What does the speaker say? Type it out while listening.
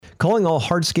calling all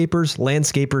hardscapers,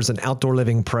 landscapers, and outdoor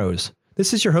living pros.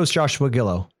 This is your host, Joshua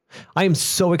Gillow. I am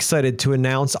so excited to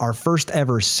announce our first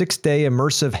ever 6-day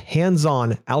immersive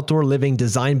hands-on outdoor living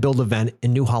design build event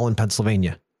in New Holland,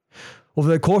 Pennsylvania. Over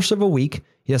the course of a week,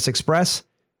 Yes Express,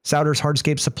 Souders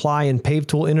Hardscape Supply, and Pave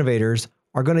Tool Innovators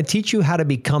are going to teach you how to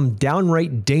become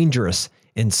downright dangerous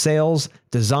in sales,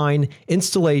 design,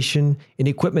 installation, and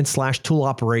equipment/tool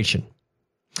operation.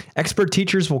 Expert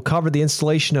teachers will cover the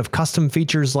installation of custom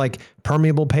features like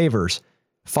permeable pavers,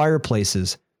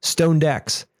 fireplaces, stone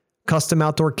decks, custom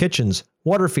outdoor kitchens,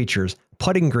 water features,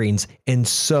 putting greens, and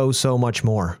so much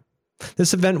more.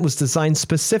 This event was designed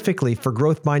specifically for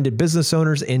growth-minded business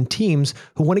owners and teams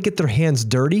who want to get their hands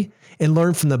dirty and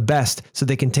learn from the best so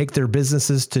they can take their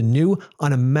businesses to new,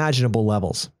 unimaginable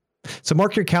levels. So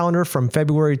mark your calendar from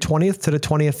February 20th to the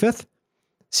 25th.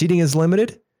 Seating is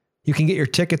limited. You can get your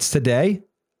tickets today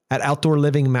at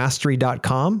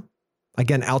outdoorlivingmastery.com.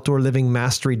 Again,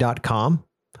 outdoorlivingmastery.com.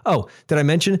 Oh, did I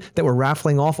mention that we're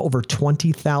raffling off over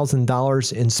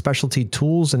 $20,000 in specialty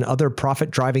tools and other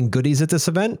profit-driving goodies at this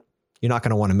event? You're not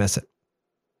going to want to miss it.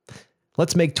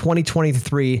 Let's make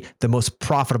 2023 the most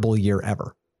profitable year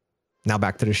ever. Now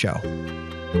back to the show.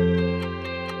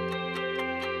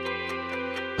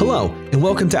 Hello, and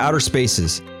welcome to Outer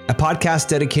Spaces, a podcast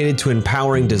dedicated to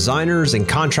empowering designers and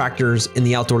contractors in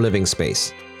the outdoor living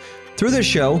space. Through this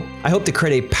show, I hope to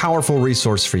create a powerful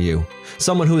resource for you,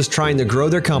 someone who is trying to grow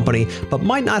their company but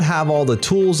might not have all the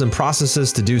tools and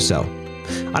processes to do so.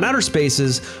 On Outer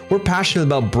Spaces, we're passionate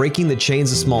about breaking the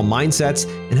chains of small mindsets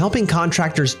and helping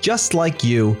contractors just like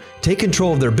you take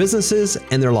control of their businesses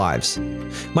and their lives.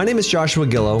 My name is Joshua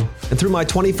Gillow, and through my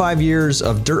 25 years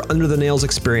of dirt under the nails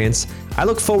experience, I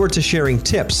look forward to sharing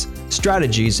tips,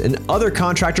 strategies, and other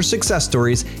contractor success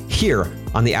stories here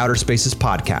on the Outer Spaces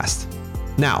podcast.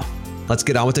 Now, let's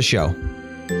get on with the show.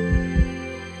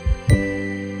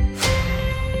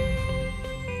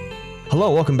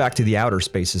 Hello, welcome back to the Outer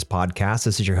Spaces podcast.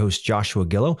 This is your host, Joshua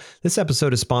Gillow. This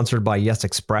episode is sponsored by Yes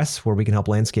Express, where we can help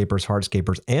landscapers,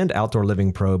 hardscapers, and outdoor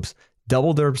living pros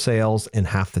double their sales in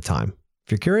half the time.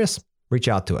 If you're curious, reach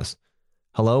out to us.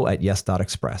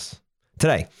 hello@yes.express.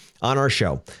 Today on our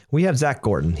show, we have Zach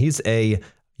Gordon. He's a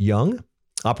young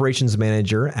operations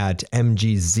manager at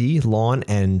MGZ Lawn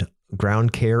and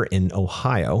Ground Care in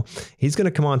Ohio. He's going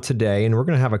to come on today, and we're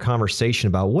going to have a conversation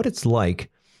about what it's like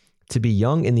to be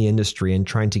young in the industry and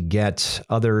trying to get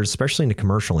others, especially in the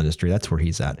commercial industry, that's where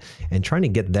he's at, and trying to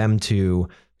get them to,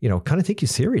 kind of take you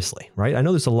seriously, right? I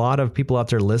know there's a lot of people out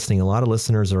there listening. A lot of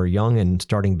listeners are young and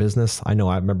starting business. I know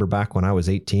I remember back when I was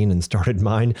 18 and started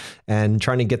mine, and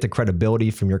trying to get the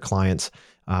credibility from your clients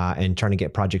and trying to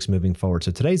get projects moving forward.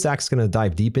 So today, Zach's going to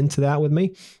dive deep into that with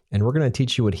me, and we're going to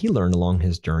teach you what he learned along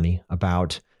his journey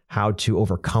about how to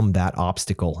overcome that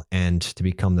obstacle and to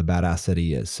become the badass that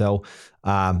he is. So,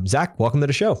 Zach, welcome to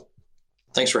the show.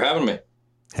 Thanks for having me.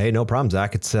 Hey, no problem,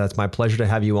 Zach. It's my pleasure to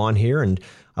have you on here. And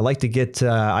I like to get,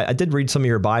 I did read some of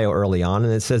your bio early on,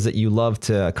 and it says that you love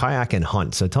to kayak and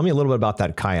hunt. So tell me a little bit about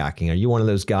that kayaking. Are you one of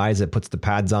those guys that puts the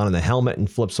pads on and the helmet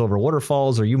and flips over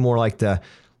waterfalls? Or are you more like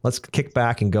let's kick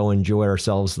back and go enjoy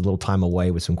ourselves a little time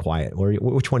away with some quiet? Where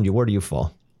do you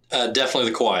fall?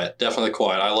 Definitely the quiet.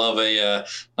 I love a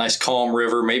nice calm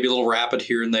river, maybe a little rapid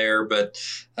here and there, but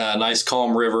a nice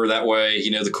calm river. That way,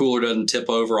 the cooler doesn't tip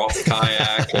over off the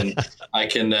kayak, and I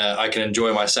can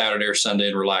enjoy my Saturday or Sunday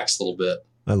and relax a little bit.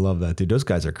 I love that, dude. Those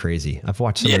guys are crazy. I've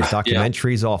watched some of these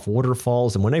documentaries off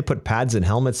waterfalls, and when they put pads and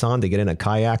helmets on to get in a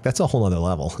kayak, that's a whole other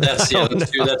level. That's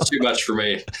too much for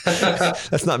me.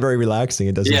 That's not very relaxing.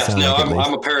 It doesn't sound like it.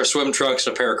 I'm a pair of swim trunks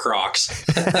and a pair of Crocs.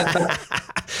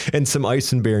 And some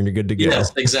ice and beer, and you're good to go.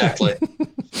 Yes, exactly.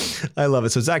 I love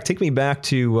it. So Zach, take me back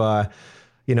to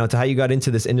to how you got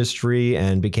into this industry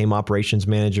and became operations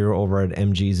manager over at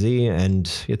MGZ, and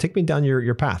take me down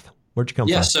your path. Where'd you come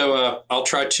from? Yeah, so I'll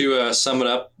try to sum it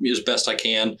up as best I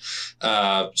can.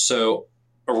 So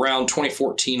around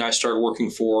 2014, I started working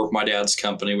for my dad's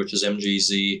company, which is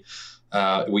MGZ.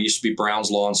 We used to be Brown's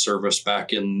Lawn Service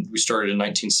we started in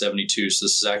 1972. So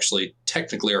this is actually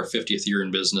technically our 50th year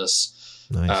in business.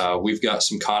 Nice. We've got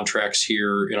some contracts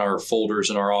here in our folders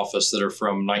in our office that are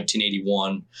from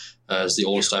 1981 as the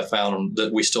oldest I found,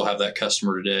 that we still have that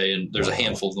customer today. And there's a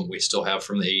handful of them we still have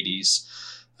from the 80s.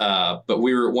 But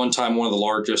we were at one time one of the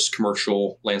largest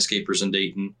commercial landscapers in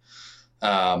Dayton.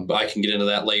 But I can get into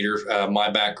that later. My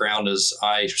background is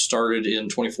I started in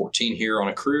 2014 here on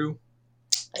a crew,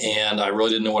 and I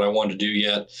really didn't know what I wanted to do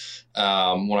yet.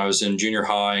 When I was in junior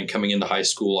high and coming into high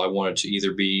school, I wanted to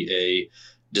either be a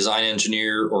design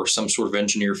engineer or some sort of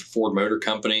engineer for Ford Motor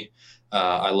Company.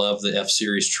 I love the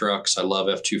F-Series trucks. I love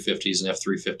F-250s and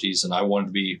F-350s, and I wanted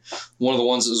to be one of the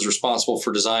ones that was responsible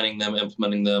for designing them,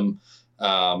 implementing them,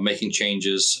 making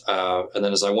changes. And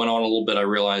then as I went on a little bit, I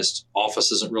realized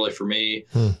office isn't really for me.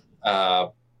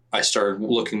 I started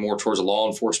looking more towards a law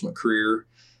enforcement career.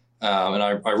 And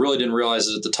I really didn't realize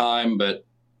it at the time, but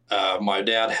my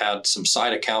dad had some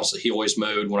side accounts that he always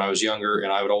mowed when I was younger,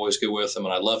 and I would always go with him,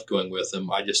 and I loved going with him.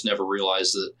 I just never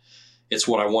realized that it's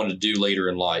what I wanted to do later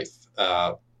in life.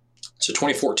 So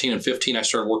 2014 and 15, I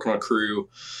started working on a crew.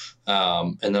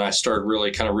 And then I started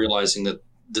really kind of realizing that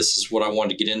this is what I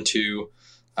wanted to get into.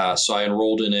 So I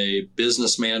enrolled in a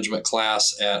business management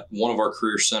class at one of our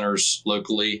career centers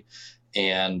locally.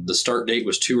 And the start date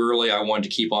was too early. I wanted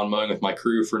to keep on mowing with my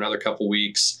crew for another couple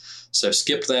weeks. So I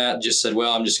skipped that, just said,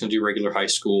 well, I'm just going to do regular high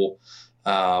school.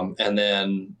 And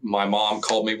then my mom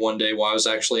called me one day while I was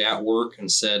actually at work and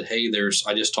said, hey,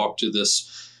 I just talked to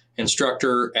this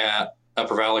instructor at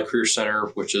Upper Valley Career Center,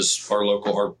 which is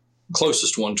our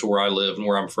closest one to where I live and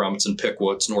where I'm from. It's in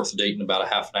Piqua. It's north of Dayton, about a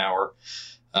half an hour.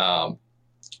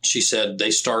 She said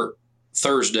they start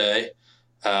Thursday.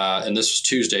 And this was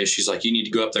Tuesday. She's like, you need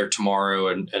to go up there tomorrow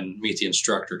and meet the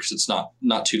instructor because it's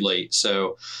not too late.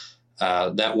 So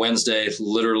that Wednesday,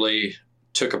 literally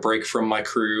took a break from my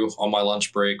crew on my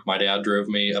lunch break. My dad drove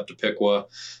me up to Piqua.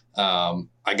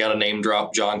 I got a name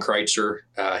drop, John Kreitzer.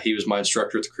 He was my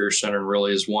instructor at the Career Center and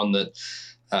really is one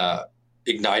that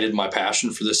ignited my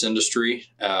passion for this industry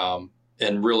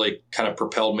and really kind of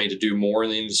propelled me to do more in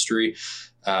the industry.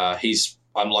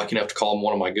 I'm lucky enough to call him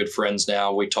one of my good friends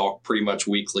now. We talk pretty much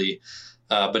weekly.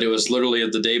 But it was literally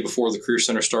the day before the Career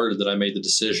Center started that I made the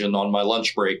decision on my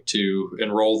lunch break to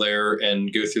enroll there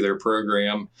and go through their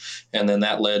program. And then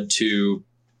that led to,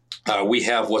 we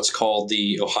have what's called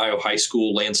the Ohio High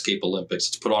School Landscape Olympics.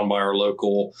 It's put on by our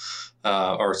local,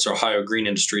 it's Ohio Green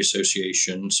Industry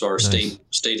Association. So our Nice.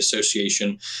 state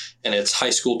association, and it's high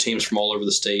school teams from all over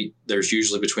the state. There's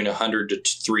usually between 100 to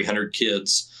 300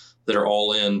 kids that are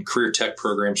all in career tech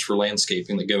programs for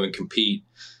landscaping that go and compete.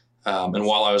 And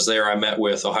while I was there, I met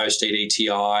with Ohio State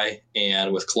ATI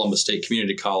and with Columbus State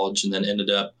Community College, and then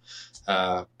ended up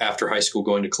after high school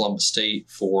going to Columbus State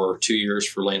for 2 years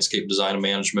for landscape design and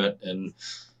management, and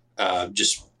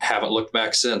just haven't looked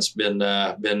back since.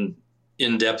 Been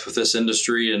in depth with this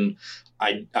industry, and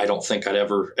I don't think I'd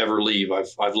ever leave.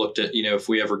 I've looked at, if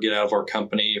we ever get out of our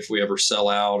company, if we ever sell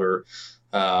out or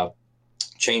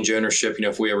change ownership,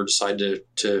 if we ever decide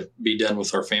to be done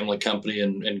with our family company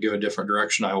and go a different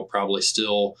direction, I will probably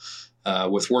still,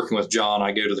 with working with John,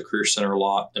 I go to the Career Center a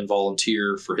lot and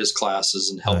volunteer for his classes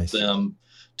and help Nice. them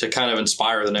to kind of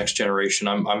inspire the next generation.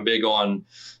 I'm big on,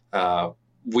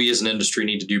 we as an industry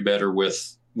need to do better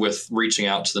with reaching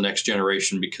out to the next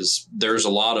generation, because there's a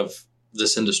lot of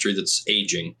this industry that's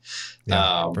aging,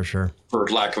 For sure. for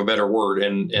lack of a better word.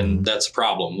 And that's a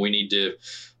problem. We need to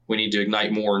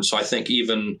ignite more. And so I think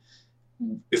even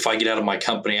if I get out of my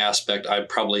company aspect, I'd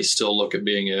probably still look at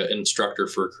being an instructor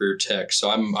for a career tech. So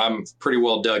I'm pretty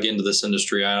well dug into this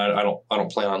industry. I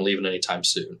don't plan on leaving anytime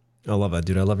soon. I love that,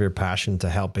 dude. I love your passion to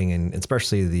helping, and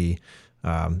especially the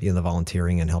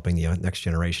volunteering and helping the next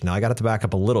generation. Now I got to back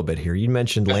up a little bit here. You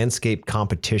mentioned landscape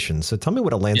competition. So tell me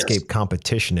what a landscape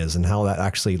competition is and how that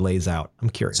actually lays out. I'm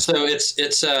curious.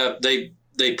 So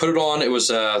they put it on. It was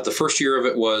the first year of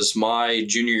it was my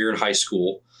junior year in high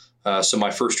school. So my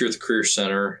first year at the Career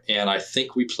Center, and I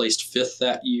think we placed 5th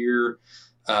that year.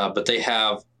 But they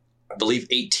have, I believe,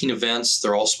 18 events.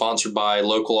 They're all sponsored by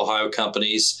local Ohio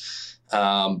companies.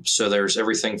 So there's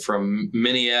everything from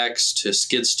Mini X to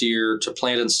skid steer to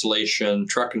plant installation,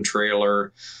 truck and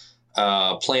trailer,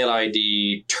 plant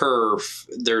ID, turf.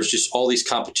 There's just all these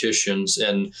competitions.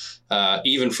 And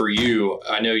even for you,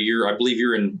 I believe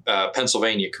you're in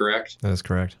Pennsylvania, correct? That is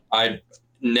correct.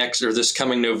 This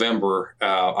coming November,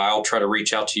 I'll try to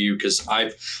reach out to you, because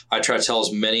I try to tell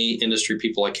as many industry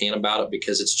people I can about it,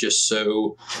 because it's just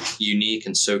so unique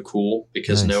and so cool,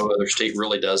 because Nice. no other state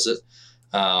really does it.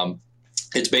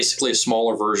 It's basically a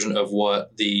smaller version of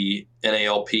what the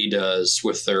NALP does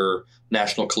with their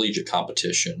national collegiate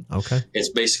competition. Okay. It's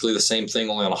basically the same thing,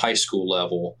 only on a high school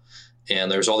level.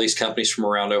 And there's all these companies from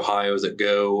around Ohio that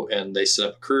go and they set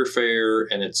up a career fair,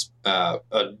 and it's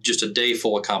just a day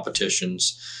full of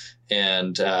competitions.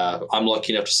 And I'm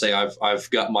lucky enough to say I've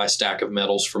got my stack of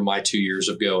medals from my 2 years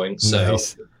of going. So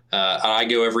Nice. I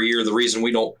go every year. The reason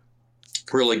we don't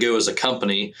really go as a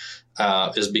company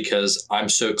is because I'm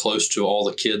so close to all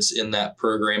the kids in that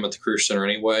program at the Career Center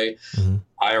anyway. Mhm.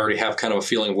 I already have kind of a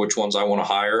feeling of which ones I want to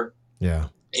hire. Yeah.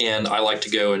 And I like to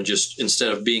go and just,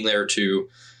 instead of being there to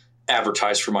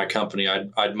advertise for my company.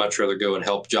 I'd much rather go and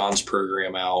help John's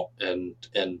program out and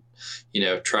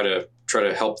try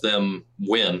to help them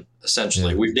win.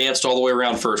 Essentially, we've danced all the way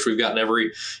around first. We've gotten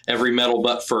every medal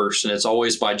but first, and it's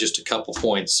always by just a couple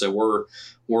points. So we're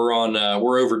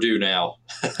overdue now.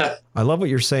 I love what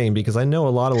you're saying, because I know a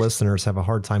lot of listeners have a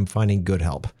hard time finding good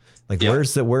help. Like,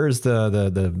 where's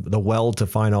the well to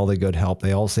find all the good help?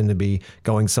 They all seem to be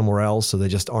going somewhere else, so they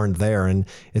just aren't there. And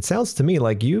it sounds to me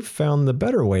like you've found the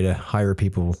better way to hire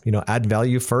people, add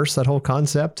value first, that whole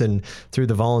concept, and through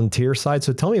the volunteer side.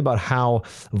 So tell me about how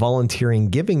volunteering,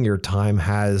 giving your time,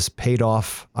 has paid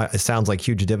off. It sounds like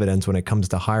huge dividends when it comes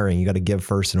to hiring. You got to give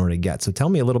first in order to get. So tell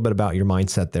me a little bit about your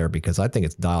mindset there, because I think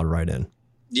it's dialed right in.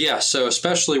 Yeah. So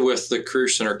especially with the Career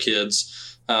Center kids,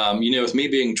 with me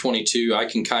being 22, I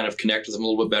can kind of connect with them a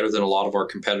little bit better than a lot of our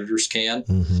competitors can.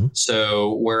 Mm-hmm.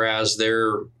 So whereas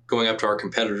they're going up to our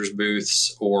competitors'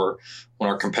 booths, or when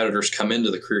our competitors come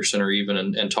into the Career Center even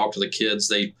and talk to the kids,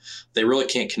 they really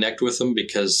can't connect with them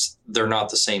because they're not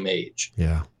the same age.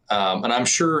 Yeah. And I'm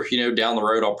sure, down the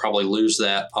road, I'll probably lose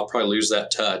that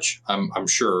touch. I'm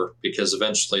sure, because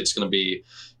eventually it's going to be,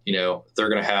 they're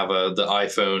going to have the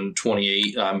iPhone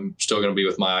 28. I'm still going to be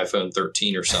with my iPhone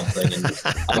 13 or something, and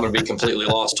I'm going to be completely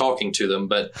lost talking to them.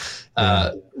 But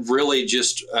really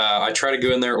just I try to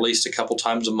go in there at least a couple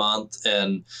times a month,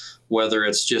 and whether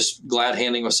it's just glad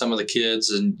handing with some of the kids,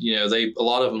 and a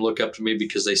lot of them look up to me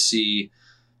because they see,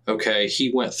 okay,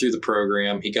 he went through the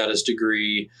program, he got his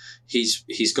degree,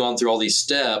 he's gone through all these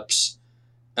steps.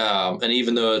 And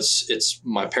even though it's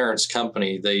my parents'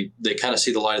 company, they kind of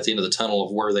see the light at the end of the tunnel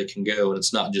of where they can go, and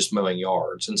it's not just mowing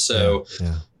yards. And so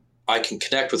I can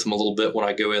connect with them a little bit when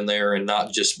I go in there, and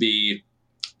not just be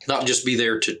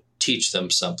there to teach them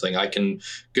something. I can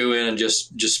go in and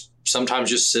just sometimes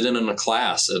just sit in a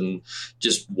class and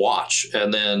just watch.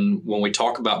 And then when we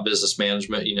talk about business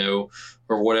management,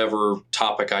 or whatever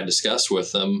topic I discuss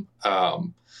with them,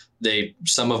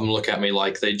 some of them look at me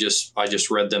like I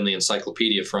just read them the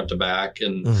encyclopedia front to back.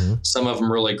 And some of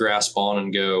them really grasp on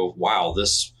and go, wow,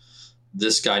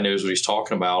 this guy knows what he's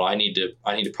talking about. I need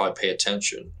to probably pay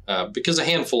attention, because a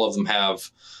handful of them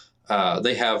have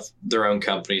their own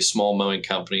companies, small mowing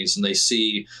companies, and they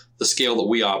see the scale that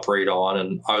we operate on.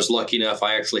 And I was lucky enough,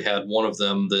 I actually had one of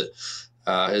them that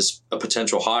is a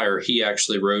potential hire. He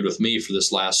actually rode with me for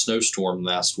this last snowstorm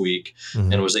last week,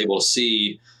 and was able to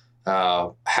see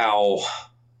how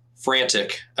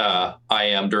frantic I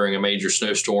am during a major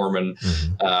snowstorm. And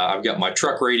I've got my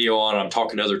truck radio on, and I'm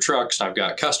talking to other trucks, and I've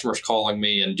got customers calling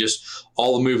me, and just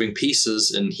all the moving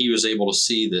pieces. And he was able to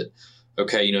see that,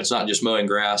 okay, it's not just mowing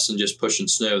grass and just pushing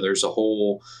snow. There's a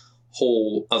whole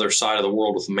other side of the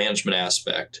world with the management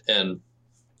aspect, and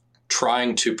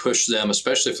trying to push them,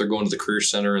 especially if they're going to the Career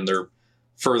Center and they're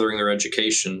furthering their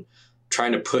education,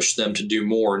 trying to push them to do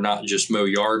more, not just mow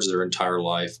yards their entire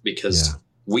life, because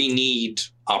we need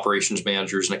operations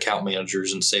managers and account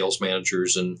managers and sales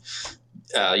managers, and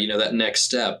that next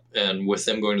step. And with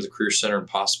them going to the Career Center and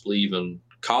possibly even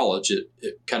college, it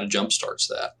kind of jumpstarts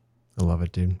that. I love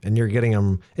it, dude. And you're getting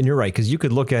them, and you're right, because you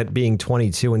could look at being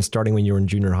 22 and starting when you were in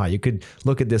junior high. You could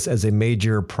look at this as a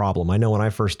major problem. I know when I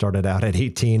first started out at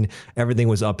 18, everything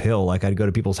was uphill. Like, I'd go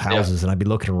to people's houses and I'd be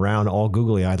looking around all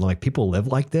googly eyed, like, people live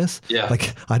like this? Yeah.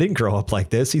 Like, I didn't grow up like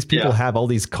this. These people have all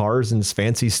these cars and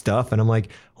fancy stuff. And I'm like,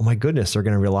 oh my goodness, they're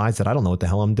going to realize that I don't know what the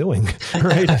hell I'm doing,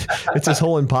 right? It's this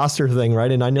whole imposter thing,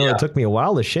 right? And I know it took me a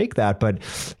while to shake that, but,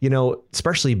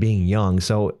 especially being young.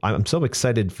 So I'm so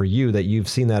excited for you that you've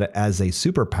seen that as a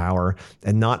superpower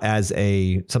and not as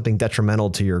something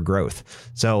detrimental to your growth.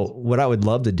 So what I would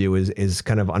love to do is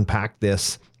kind of unpack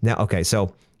this now. Okay.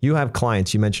 So you have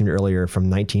clients you mentioned earlier from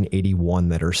 1981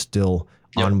 that are still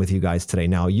on with you guys today.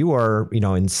 Now you are,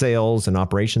 in sales and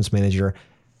operations manager.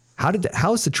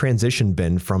 How's the transition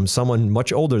been from someone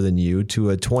much older than you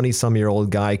to a 20-some-year-old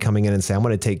guy coming in and saying, I'm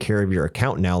going to take care of your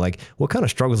account now? Like, what kind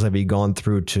of struggles have you gone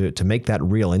through to make that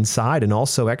real inside, and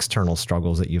also external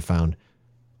struggles that you found?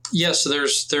 Yeah, so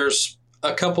there's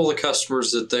a couple of the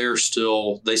customers that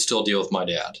they still deal with my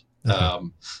dad. Okay.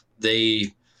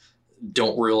 They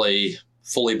don't really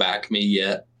fully back me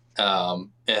yet.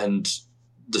 And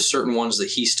the certain ones that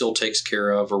he still takes care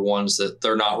of are ones that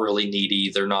they're not really needy.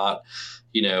 They're not,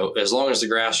 as long as the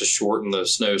grass is short and the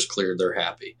snow's cleared, they're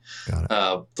happy. Got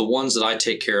it. The ones that I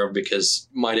take care of, because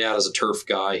my dad is a turf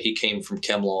guy. He came from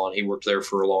ChemLawn. He worked there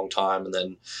for a long time. And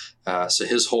then, so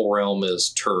his whole realm is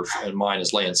turf and mine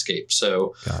is landscape.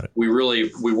 So we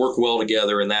work well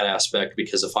together in that aspect,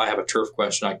 because if I have a turf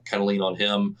question, I can kind of lean on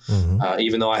him,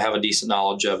 even though I have a decent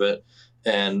knowledge of it.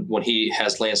 And when he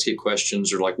has landscape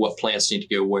questions or like what plants need to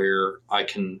go where, I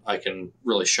can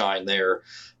really shine there.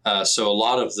 So a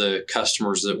lot of the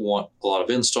customers that want a lot of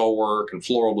install work and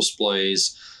floral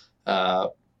displays,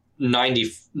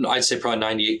 90, I'd say probably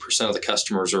 98% of the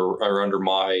customers are under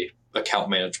my account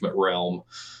management realm.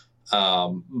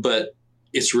 But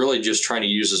it's really just trying to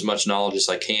use as much knowledge as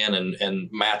I can and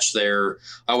match I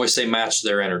always say match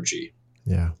their energy.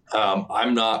 Yeah.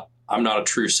 I'm not a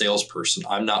true salesperson.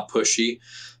 I'm not pushy.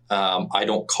 I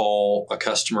don't call a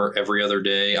customer every other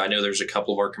day. I know there's a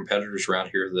couple of our competitors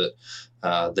around here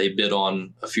that they bid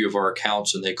on a few of our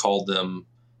accounts and they called them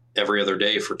every other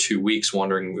day for 2 weeks,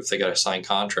 wondering if they got a signed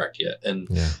contract yet. And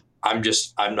I'm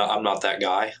not that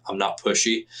guy. I'm not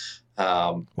pushy.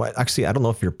 Well, actually, I don't know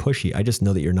if you're pushy. I just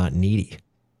know that you're not needy.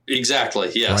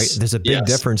 Exactly. Yes. Right. There's a big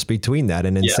difference between that.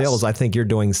 And in sales, I think you're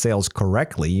doing sales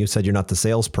correctly. You said you're not the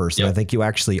salesperson. I think you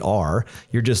actually are.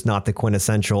 You're just not the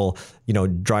quintessential,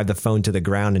 drive the phone to the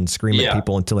ground and scream at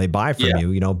people until they buy from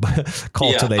you,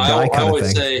 call till they die kind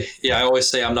of thing. I always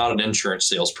say I'm not an insurance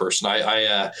salesperson.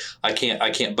 I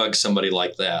can't bug somebody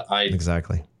like that.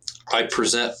 Exactly. I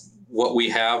present what we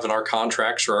have in our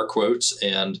contracts or our quotes.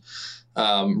 And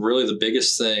really the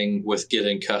biggest thing with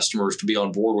getting customers to be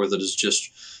on board with it is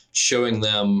just showing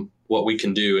them what we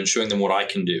can do and showing them what I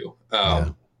can do.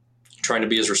 Trying to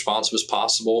be as responsive as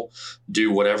possible, do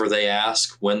whatever they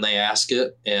ask when they ask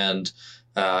it. And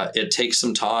it takes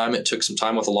some time. It took some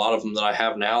time with a lot of them that I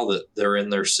have now that they're in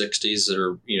their 60s that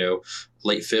are,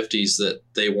 late 50s that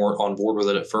they weren't on board with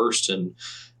it at first. And,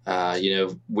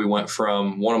 we went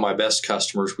from one of my best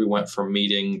customers, we went from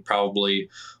meeting probably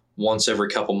once every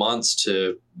couple months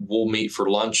to we'll meet for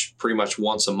lunch pretty much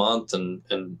once a month and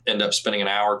end up spending an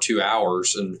hour, 2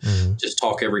 hours and just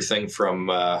talk everything from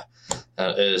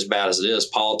as bad as it is,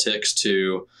 politics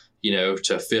to,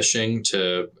 to fishing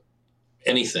to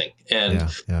anything.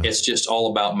 And it's just all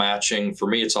about matching. For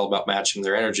me, it's all about matching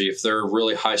their energy. If they're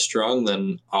really high strung,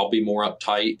 then I'll be more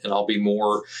uptight and I'll be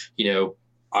more,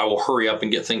 I will hurry up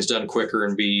and get things done quicker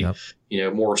and be,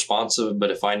 more responsive.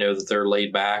 But if I know that they're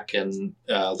laid back and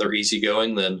they're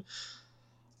easygoing, then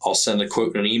I'll send a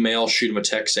quote in an email, shoot them a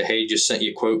text, say, hey, just sent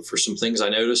you a quote for some things I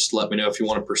noticed. Let me know if you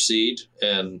want to proceed,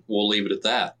 and we'll leave it at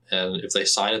that. And if they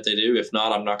sign it, they do. If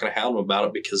not, I'm not going to hound them about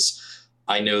it because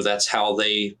I know that's how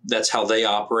they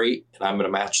operate, and I'm going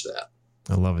to match that.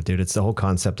 I love it, dude. It's the whole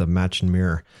concept of match and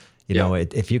mirror.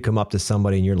 If you come up to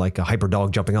somebody and you're like a hyper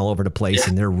dog jumping all over the place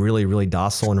and they're really, really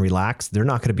docile and relaxed, they're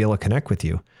not going to be able to connect with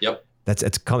you. Yep.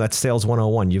 That's sales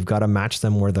 101. You've got to match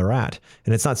them where they're at.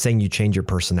 And it's not saying you change your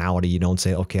personality. You don't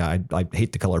say, okay, I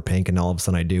hate the color pink and all of a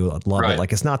sudden I do. I love it.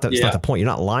 Like it's not the point. You're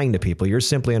not lying to people. You're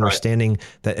simply understanding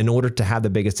that in order to have the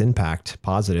biggest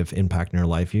positive impact in your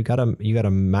life, you gotta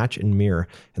match and mirror.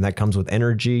 And that comes with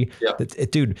energy.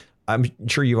 Yep. Dude, I'm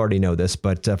sure you already know this,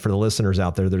 but for the listeners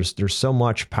out there, there's so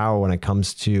much power when it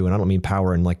comes to, and I don't mean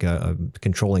power in like a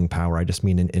controlling power. I just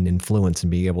mean in influence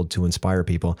and being able to inspire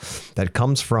people that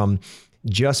comes from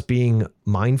just being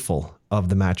mindful of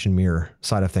the match and mirror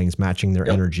side of things, matching their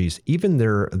energies, even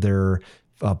their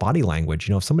body language.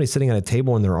 If somebody's sitting at a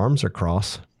table and their arms are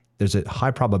crossed, there's a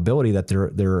high probability that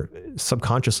they're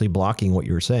subconsciously blocking what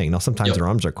you're saying. Now, sometimes their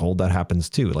arms are cold. That happens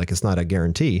too. Like it's not a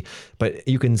guarantee, but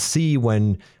you can see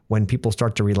when people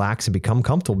start to relax and become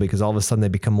comfortable because all of a sudden they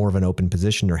become more of an open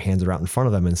position. Their hands are out in front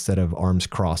of them instead of arms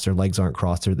crossed. Their legs aren't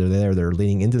crossed. They're there. They're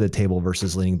leaning into the table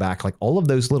versus leaning back. Like all of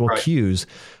those little cues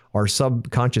are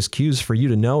subconscious cues for you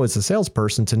to know as a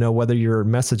salesperson to know whether your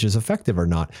message is effective or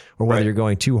not, or whether you're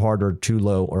going too hard or too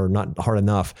low or not hard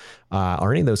enough,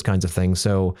 or any of those kinds of things.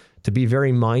 So to be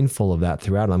very mindful of that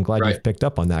throughout, I'm glad you've picked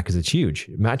up on that because it's huge.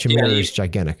 Match and mirror is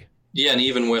gigantic. Yeah. And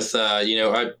even with,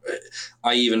 I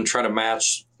even try to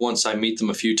match once I meet them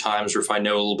a few times, or if I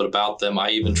know a little bit about them, I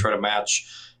even try to match,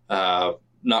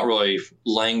 not really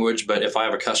language, but if I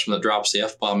have a customer that drops the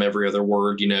F-bomb every other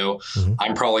word,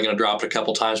 I'm probably going to drop it a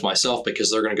couple times myself because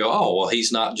they're going to go, oh, well,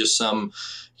 he's not just some,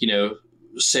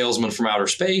 salesman from outer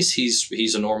space.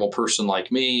 He's a normal person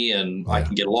like me and I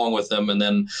can get along with him. And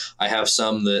then I have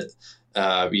some that,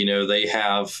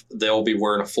 they'll be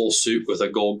wearing a full suit with a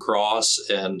gold cross,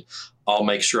 and I'll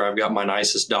make sure I've got my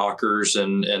nicest Dockers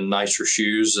and nicer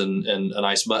shoes and a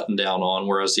nice button down on.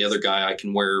 Whereas the other guy, I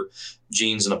can wear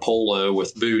jeans and a polo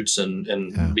with boots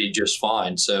and be just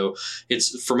fine. So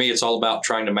for me, it's all about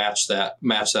trying to match that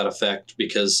effect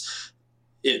because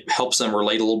it helps them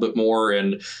relate a little bit more.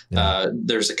 And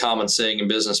there's a common saying in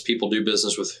business, people do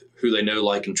business with who they know,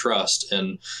 like, and trust.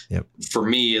 And for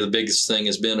me, the biggest thing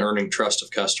has been earning trust of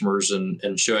customers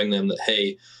and showing them that,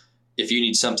 hey, if you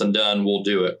need something done, we'll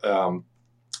do it.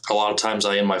 A lot of times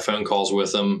I end my phone calls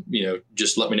with them,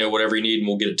 just let me know whatever you need and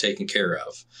we'll get it taken care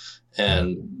of.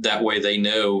 And that way they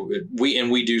know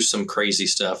we do some crazy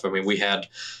stuff. I mean, we had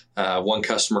one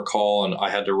customer call and I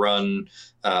had to run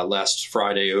last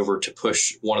Friday over to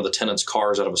push one of the tenants'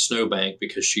 cars out of a snowbank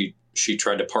because she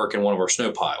tried to park in one of our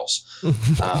snow piles.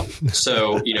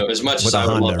 So, as much as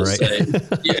I would love to say,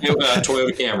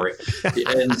 Toyota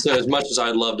Camry. And so as much as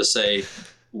I'd love to say,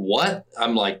 what?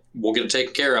 I'm like, we'll get it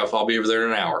taken care of. I'll be over there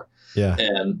in an hour. Yeah.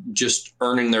 And just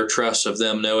earning their trust of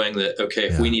them knowing that, okay,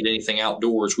 if we need anything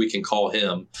outdoors, we can call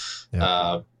him.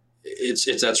 Yeah.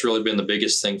 That's really been the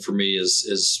biggest thing for me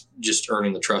is just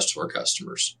earning the trust of our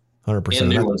customers. 100%. And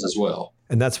new ones as well.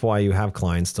 And that's why you have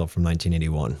clients still from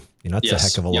 1981. That's a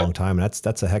heck of a long time. And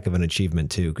that's a heck of an achievement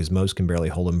too, because most can barely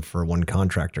hold them for one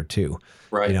contract or two.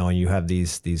 Right. And you have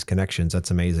these connections.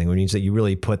 That's amazing. When you say you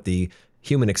really put the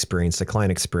human experience, the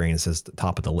client experience as the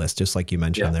top of the list, just like you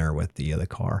mentioned there with the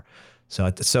car. So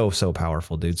it's so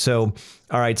powerful, dude. So,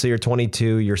 all right. So you're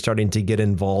 22, you're starting to get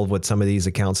involved with some of these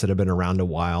accounts that have been around a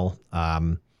while.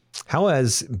 How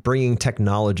has bringing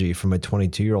technology from a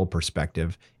 22-year-old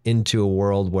perspective into a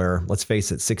world where, let's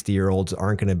face it, 60-year-olds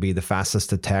aren't going to be the fastest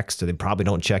to text, or they probably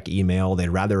don't check email, they'd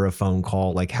rather a phone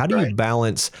call. Like, how do you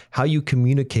balance how you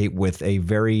communicate with a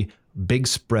very big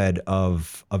spread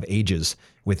of ages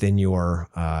within your,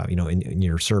 in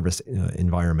your service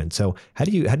environment? So how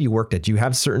do you work that? Do you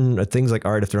have certain things like,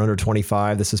 all right, if they're under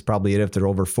 25, this is probably it. If they're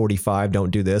over 45,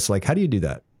 don't do this. Like, how do you do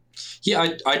that?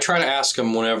 Yeah, I try to ask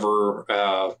them whenever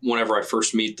I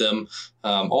first meet them.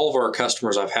 All of our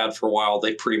customers I've had for a while,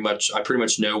 I pretty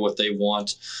much know what they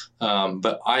want.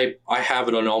 But I have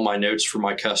it on all my notes for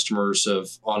my customers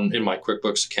in my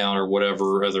QuickBooks account or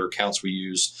whatever other accounts we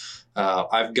use.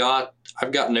 I've got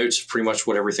notes of pretty much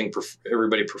what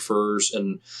everybody prefers,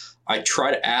 and I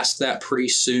try to ask that pretty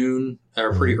soon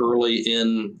or pretty early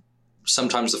in.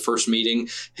 Sometimes the first meeting,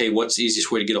 hey, what's the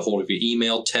easiest way to get a hold of you?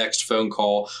 Email, text, phone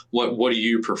call. What do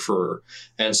you prefer?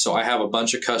 And so I have a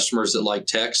bunch of customers that like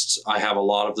texts. I have a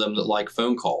lot of them that like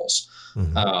phone calls.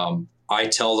 Mm-hmm. I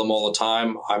tell them all the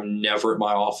time, I'm never at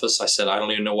my office. I said, I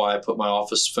don't even know why I put my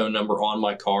office phone number on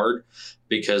my card,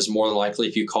 because more than likely,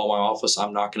 if you call my office,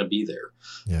 I'm not going to be there.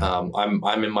 Yeah.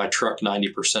 I'm in my truck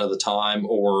 90% of the time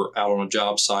or out on a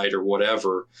job site or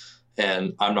whatever,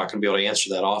 and I'm not going to be able to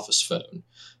answer that office phone.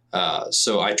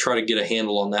 So I try to get a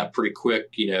handle on that pretty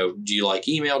quick. Do you like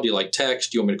email? Do you like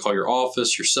text? Do you want me to call your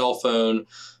office, your cell phone?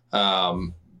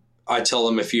 I tell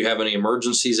them, if you have any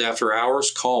emergencies after hours,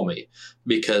 call me,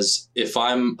 because if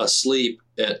I'm asleep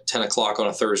at 10 o'clock on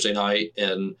a Thursday night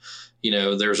and,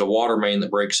 there's a water main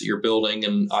that breaks at your building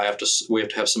and we have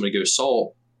to have somebody go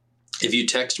salt, if you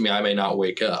text me, I may not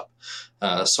wake up.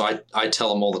 So I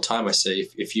tell them all the time, I say,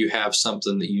 if you have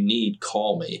something that you need,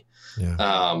 call me.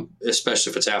 Yeah.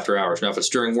 Especially if it's after hours. Now, if it's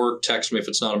during work, text me. If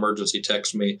it's not emergency,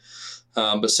 text me.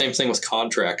 But same thing with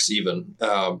contracts even.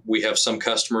 We have some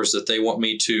customers that they want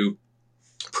me to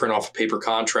print off a paper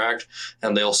contract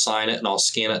and they'll sign it and I'll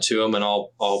scan it to them and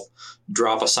I'll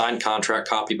drop a signed contract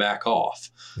copy back off.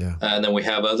 Yeah. And then we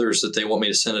have others that they want me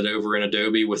to send it over in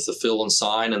Adobe with the fill and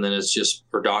sign, and then it's just,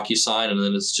 or DocuSign, and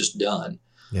then it's just done.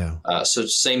 Yeah. So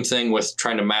same thing with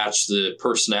trying to match the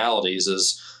personalities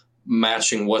is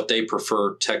matching what they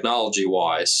prefer technology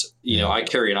wise. I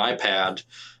carry an iPad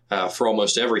for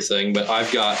almost everything, but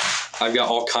I've got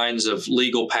all kinds of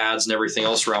legal pads and everything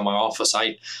else around my office.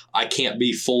 I can't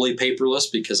be fully paperless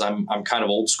because I'm kind of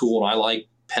old school and I like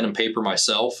pen and paper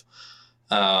myself.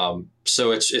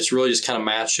 So it's really just kind of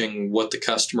matching what the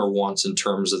customer wants in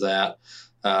terms of that.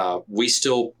 We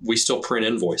still print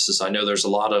invoices. I know there's a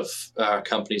lot of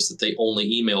companies that they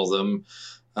only email them.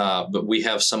 But we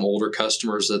have some older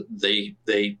customers that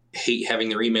they hate having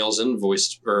their emails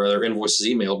invoiced or their invoices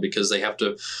emailed because they have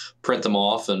to print them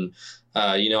off. And,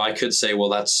 I could say, well,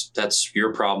 that's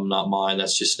your problem, not mine.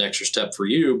 That's just an extra step for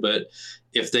you. But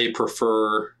if they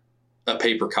prefer a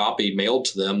paper copy mailed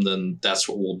to them, then that's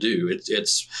what we'll do.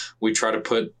 We try to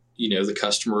put, the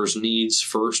customer's needs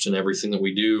first in everything that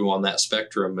we do on that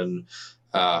spectrum.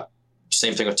 And,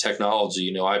 same thing with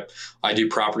technology. I do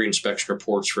property inspection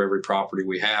reports for every property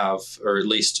we have, or at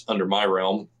least under my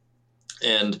realm.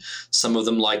 And some of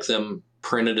them like them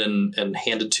printed and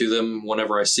handed to them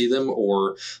whenever I see them,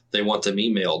 or they want them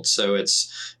emailed. So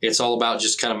it's all about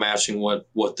just kind of matching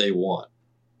what they want.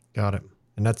 Got it.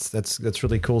 And that's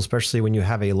really cool, especially when you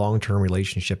have a long-term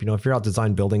relationship. If you're out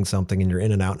design building something and you're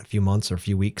in and out in a few months or a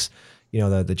few weeks,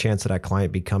 the chance of that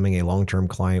client becoming a long-term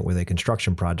client with a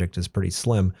construction project is pretty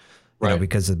slim. Right.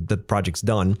 because the project's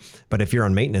done. But if you're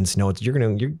on maintenance,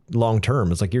 you're long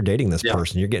term. It's like you're dating this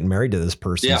person, you're getting married to this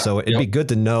person. Yeah. So it'd be good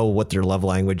to know what their love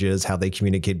language is, how they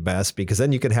communicate best, because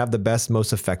then you can have the best,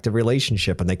 most effective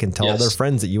relationship, and they can tell all their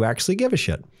friends that you actually give a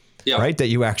shit, right? That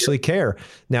you actually care.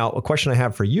 Now, a question I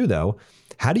have for you though,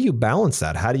 how do you balance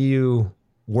that? How do you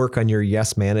work on your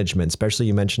yes management? Especially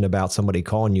you mentioned about somebody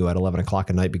calling you at 11 o'clock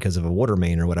at night because of a water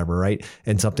main or whatever, right?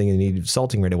 And something you need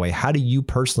salting right away. How do you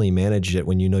personally manage it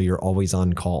when you know you're always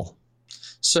on call?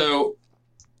 So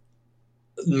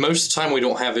most of the time we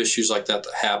don't have issues like that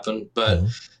happen, but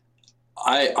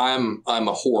I'm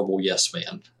a horrible yes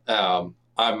man.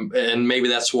 And maybe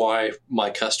that's why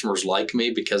my customers like me,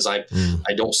 because I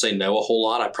don't say no a whole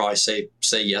lot. I probably say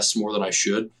yes more than I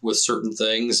should with certain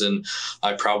things. And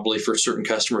I probably, for certain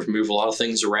customers, move a lot of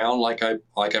things around like I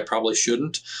probably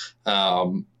shouldn't.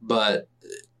 But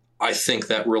I think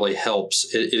that really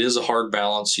helps. It is a hard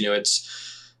balance.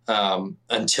 It's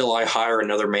until I hire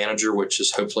another manager, which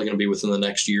is hopefully going to be within the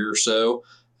next year or so,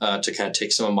 to kind of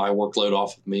take some of my workload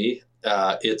off of me.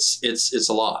 It's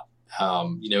a lot.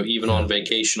 Even on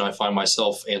vacation, I find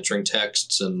myself answering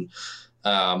texts, and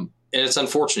it's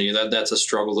unfortunate that that's a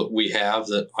struggle that we have,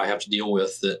 that I have to deal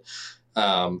with, that,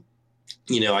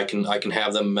 I can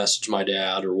have them message my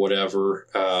dad or whatever,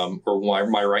 or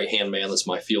my right-hand man, that's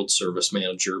my field service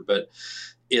manager, but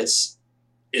it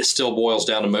still boils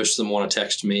down to most of them want to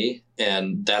text me.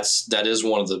 And that is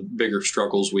one of the bigger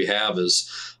struggles we have,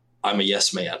 is I'm a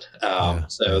yes man.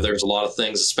 There's a lot of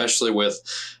things, especially with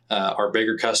our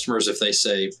bigger customers. If they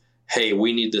say, "Hey,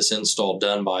 we need this install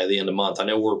done by the end of the month," I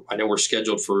know we're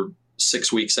scheduled for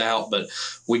 6 weeks out, but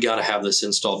we got to have this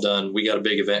install done. We got a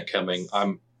big event coming.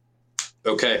 I'm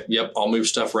okay. Yep. I'll move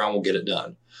stuff around. We'll get it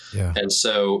done. Yeah. And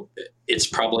so it's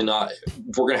probably not,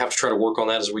 we're going to have to try to work on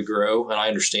that as we grow. And I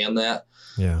understand that.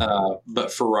 Yeah.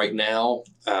 But for right now,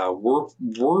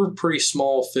 we're pretty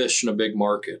small fish in a big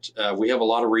market. We have a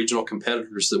lot of regional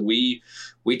competitors that we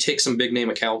take some big name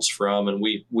accounts from, and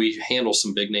we handle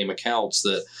some big name accounts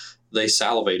that they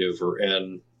salivate over,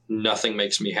 and nothing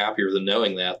makes me happier than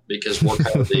knowing that, because we're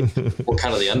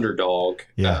kind of the underdog.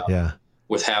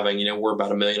 With having, we're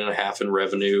about $1.5 million in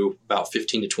revenue, about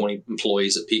 15 to 20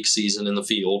 employees at peak season in the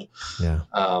field. Yeah.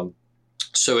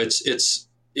 So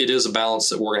it is a balance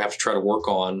that we're gonna have to try to work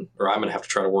on, or I'm gonna have to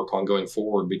try to work on going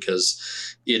forward,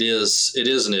 because it is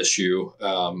an issue,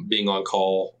 being on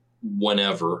call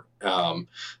whenever.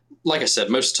 Like I said,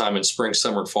 most of the time in spring,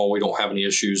 summer, and fall, we don't have any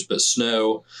issues, but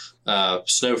snow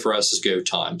for us is go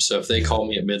time. So if they call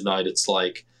me at midnight, it's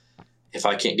like, if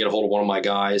I can't get a hold of one of my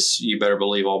guys, you better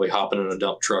believe I'll be hopping in a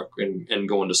dump truck and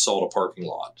going to salt a parking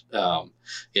lot.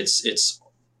 It's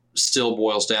still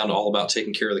boils down to all about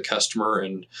taking care of the customer.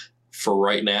 And for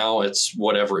right now, it's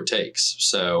whatever it takes.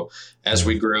 So as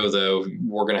we grow, though,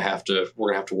 we're going to have to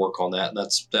work on that.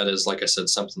 And that is, like I said,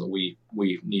 something that we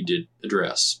need to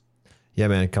address. Yeah,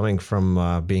 man, coming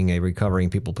from being a recovering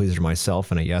people pleaser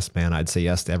myself and a yes man, I'd say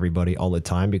yes to everybody all the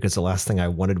time, because the last thing I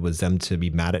wanted was them to be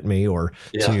mad at me, or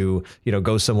to,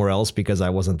 go somewhere else because I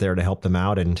wasn't there to help them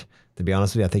out. And to be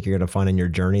honest with you, I think you're going to find in your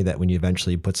journey that when you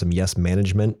eventually put some yes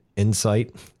management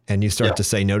insight and you start to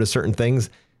say no to certain things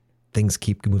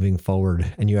keep moving forward,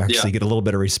 and you actually get a little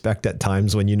bit of respect at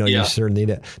times when you sure need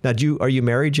it. Now, are you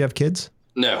married? Do you have kids?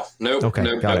 No. Okay,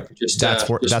 no, got it. Just, that's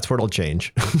where it'll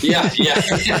change. Yeah.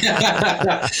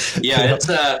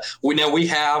 It's we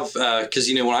have,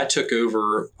 because when I took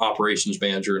over operations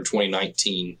manager in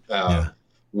 2019,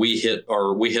 we hit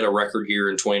a record year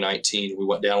in 2019. We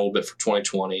went down a little bit for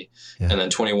 2020, and then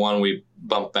 21 we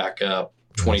bumped back up.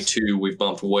 22 we've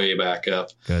bumped way back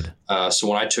up. Good. So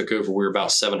when I took over, we were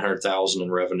about 700,000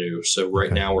 in revenue. So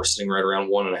right now we're sitting right around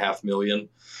 1.5 million.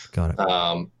 Got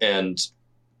it. And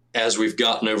as we've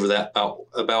gotten over that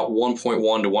about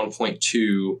 1.1 to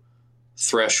 1.2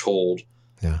 threshold,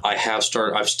 I've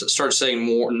started saying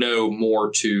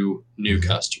more to new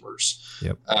customers.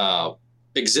 Yep.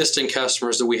 Existing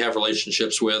customers that we have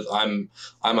relationships with, I'm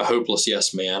a hopeless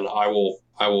yes man. I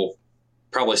will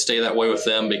probably stay that way with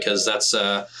them, because that's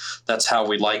how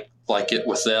we like it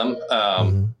with them.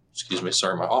 Excuse me,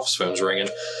 sorry, my office phone's ringing.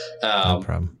 No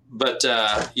problem. But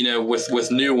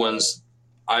with new ones,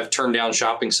 I've turned down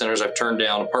shopping centers. I've turned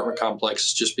down apartment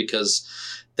complexes, just because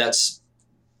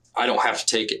I don't have to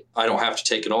take it. I don't have to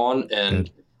take it on. And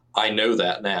I know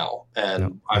that now.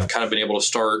 And I've kind of been able to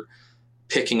start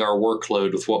picking our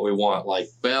workload with what we want. Like,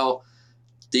 well,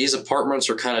 these apartments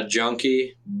are kind of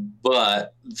junky,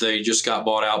 but they just got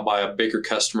bought out by a bigger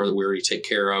customer that we already take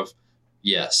care of.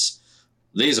 Yes.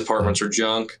 These apartments are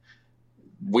junk.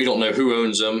 We don't know who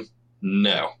owns them.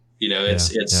 No.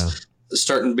 It's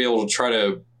starting to be able to try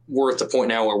to we're at the point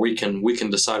now where we can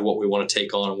decide what we want to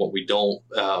take on and what we don't.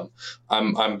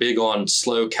 I'm big on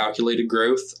slow, calculated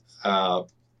growth.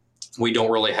 We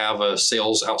don't really have a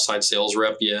outside sales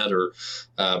rep yet, or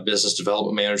business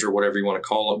development manager, whatever you want to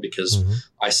call it, because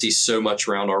I see so much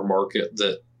around our market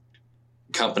that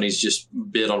companies just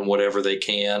bid on whatever they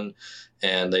can,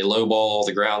 and they lowball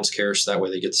the ground scarce. That way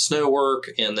they get the snow work,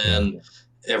 and then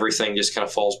everything just kind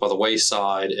of falls by the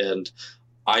wayside. And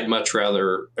I'd much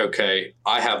rather, okay,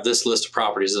 I have this list of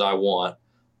properties that I want.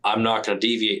 I'm not going to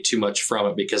deviate too much from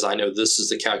it because I know this is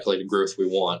the calculated growth we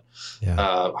want.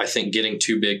 Yeah. I think getting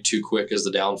too big too quick is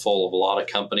the downfall of a lot of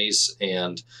companies,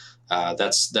 and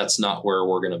that's not where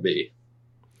we're going to be.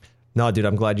 No, dude,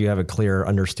 I'm glad you have a clear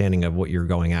understanding of what you're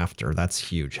going after. That's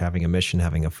huge. Having a mission,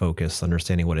 having a focus,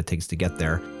 understanding what it takes to get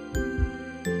there.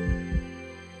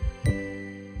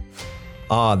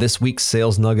 This week's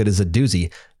sales nugget is a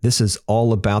doozy. This is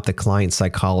all about the client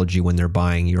psychology when they're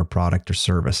buying your product or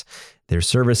service. Their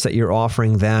service that you're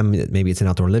offering them, maybe it's an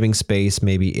outdoor living space,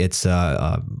 maybe it's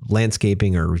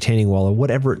landscaping or retaining wall or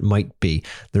whatever it might be.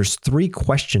 There's 3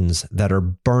 questions that are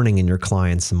burning in your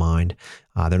client's mind.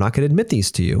 They're not going to admit these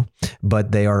to you,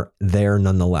 but they are there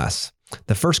nonetheless.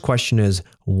 The first question is,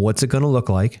 what's it going to look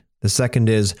like? The second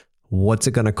is, what's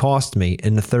it going to cost me?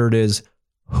 And the third is,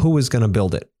 who is going to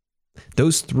build it?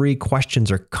 Those 3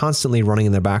 questions are constantly running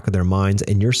in the back of their minds,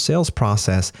 and your sales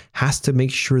process has to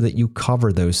make sure that you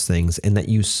cover those things and that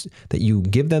you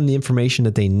give them the information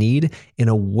that they need in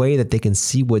a way that they can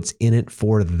see what's in it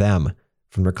for them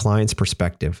from their client's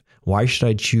perspective. Why should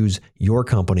I choose your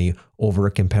company over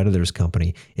a competitor's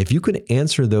company? If you could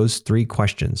answer those 3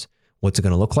 questions, what's it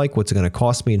going to look like, what's it going to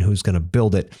cost me, and who's going to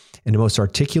build it in the most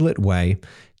articulate way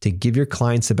to give your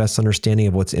clients the best understanding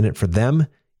of what's in it for them,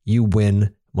 you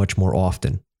win much more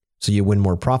often. So you win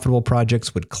more profitable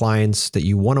projects with clients that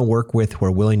you want to work with who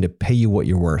are willing to pay you what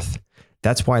you're worth.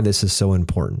 That's why this is so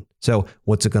important. So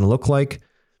what's it going to look like?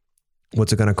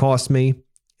 What's it going to cost me?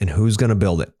 And who's going to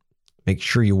build it? Make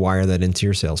sure you wire that into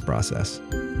your sales process.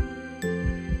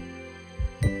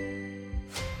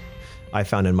 I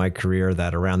found in my career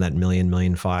that around that $1 million,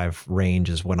 $1.5 million range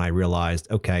is when I realized,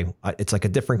 okay, it's like a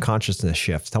different consciousness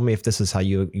shift. Tell me if this is how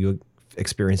you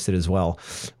experienced it as well,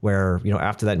 where,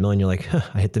 after that $1 million, you're like,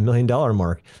 I hit the $1 million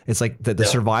mark. It's like the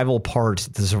survival part,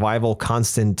 the survival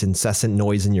constant incessant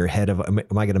noise in your head of, am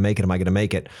I going to make it? Am I going to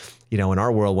make it? In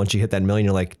our world, once you hit that $1 million,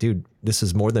 you're like, dude, this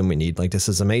is more than we need. Like, this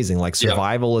is amazing. Like,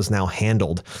 survival is now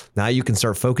handled. Now you can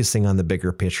start focusing on the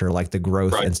bigger picture, like the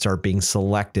growth, and start being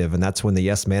selective. And that's when the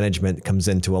yes management comes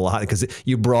into a lot, because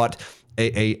you brought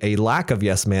a lack of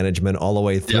yes management all the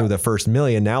way through the first $1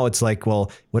 million. Now it's like, well,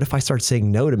 what if I start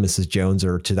saying no to Mrs. Jones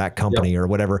or to that company or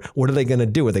whatever? What are they going to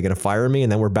do? Are they going to fire me?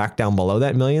 And then we're back down below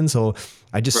that $1 million. So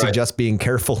I just suggest being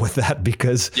careful with that,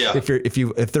 because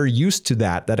if they're used to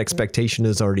that expectation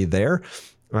is already there.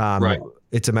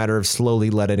 It's a matter of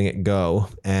slowly letting it go.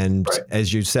 And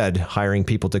as you said, hiring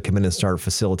people to come in and start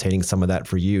facilitating some of that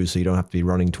for you, so you don't have to be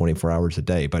running 24 hours a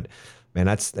day. But man,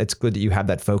 that's good that you have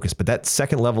that focus. But that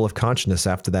second level of consciousness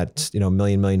after that, $1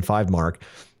 million, $1.5 million mark,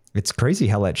 it's crazy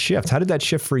how that shifts. How did that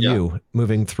shift for you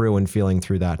moving through and feeling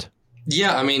through that?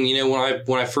 Yeah, I mean,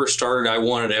 when I first started, I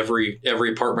wanted every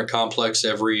apartment complex,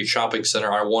 every shopping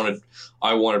center. I wanted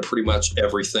pretty much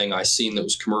everything I seen that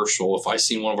was commercial. If I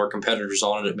seen one of our competitors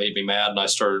on it, it made me mad, and I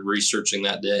started researching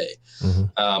that day.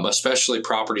 Especially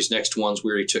properties next to ones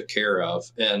we already took care of.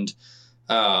 And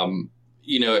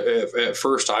at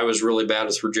first I was really bad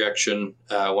with rejection.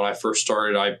 When I first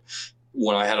started,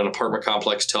 when I had an apartment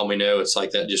complex tell me no, it's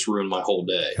like that just ruined my whole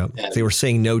day. Yep. They were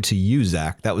saying no to you,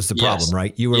 Zach. That was the problem,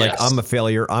 right? You were like, I'm a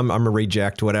failure. I'm a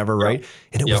reject, whatever, right?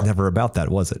 And it was never about that,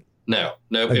 was it? No,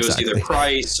 exactly. It was either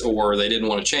price or they didn't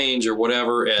want to change or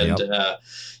whatever. And,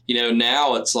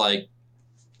 now it's like,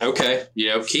 okay,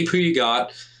 keep who you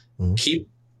got, keep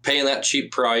paying that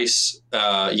cheap price.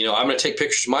 I'm going to take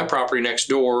pictures of my property next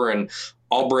door, and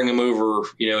I'll bring them over,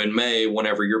 in May,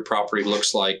 whenever your property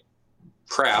looks like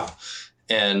crap,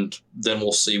 and then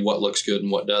we'll see what looks good and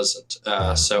what doesn't.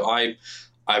 So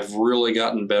I've really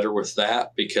gotten better with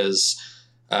that, because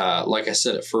like I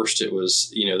said, at first it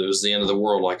was, it was the end of the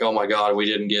world. Like, oh my God, we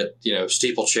didn't get,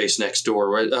 steeplechase next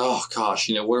door. Oh gosh,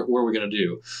 what are we going to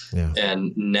do? Yeah.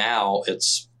 And now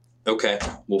it's okay,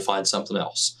 we'll find something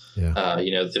else. Yeah.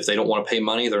 If they don't want to pay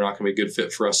money, they're not going to be a good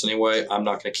fit for us anyway. I'm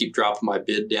not going to keep dropping my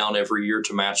bid down every year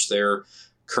to match their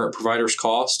current provider's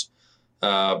cost.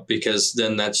 Because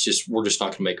then we're just not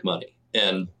going to make money.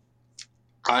 And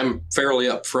I'm fairly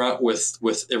upfront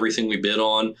with everything we bid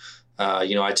on.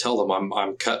 I tell them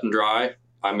I'm cut and dry.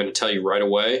 I'm going to tell you right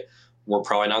away, we're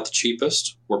probably not the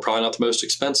cheapest. We're probably not the most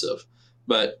expensive,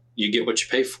 but you get what you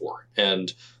pay for.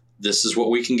 And this is what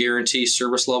we can guarantee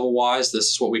service level wise. This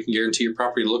is what we can guarantee your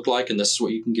property to look like. And this is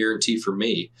what you can guarantee for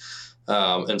me.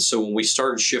 And so when we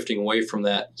started shifting away from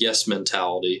that yes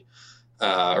mentality,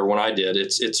 or when I did,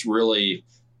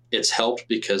 it's helped,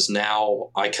 because now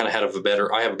I kind of have a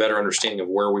better understanding of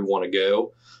where we want to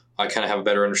go. I kind of have a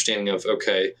better understanding of,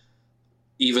 okay,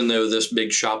 even though this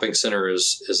big shopping center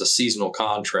is a seasonal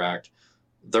contract,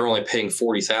 they're only paying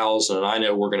 $40,000, and I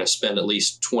know we're going to spend at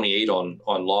least $28,000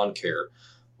 on lawn care.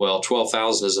 Well,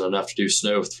 $12,000 isn't enough to do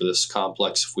snow for this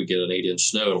complex. If we get an 8-inch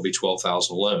snow, it'll be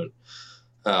 $12,000 alone.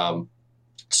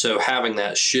 So having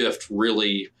that shift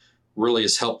really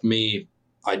has helped me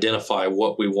identify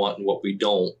what we want and what we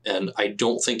don't. And I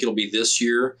don't think it'll be this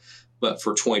year, but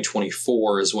for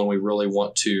 2024 is when we really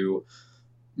want to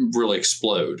really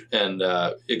explode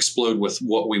with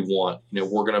what we want.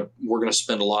 We're gonna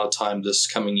spend a lot of time this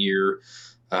coming year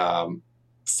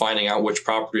finding out which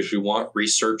properties we want,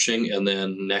 researching, and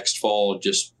then next fall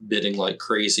just bidding like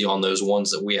crazy on those ones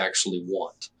that we actually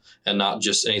want, and not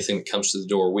just anything that comes to the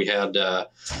door. We had a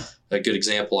good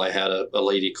example. I had a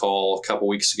lady call a couple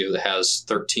weeks ago that has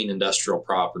 13 industrial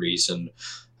properties, and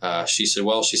she said,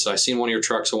 I seen one of your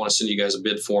trucks. I want to send you guys a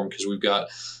bid form because we've got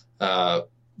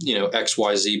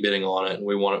XYZ bidding on it, and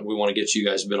we want to get you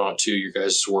guys a bid on it too. Your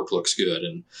guys' work looks good.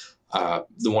 And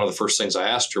one of the first things I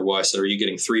asked her, I said, are you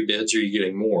getting 3 bids or are you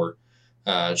getting more?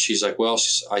 She's like,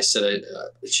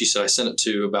 she said I sent it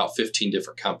to about 15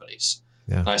 different companies.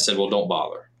 Yeah. And I said, well, don't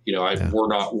bother. We're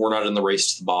not in the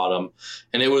race to the bottom.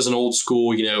 And it was an old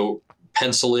school,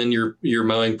 pencil in your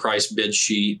mowing price bid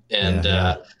sheet, and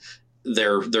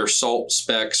their salt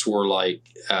specs were like,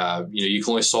 you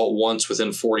can only salt once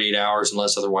within 48 hours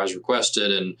unless otherwise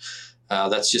requested. And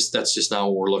that's just not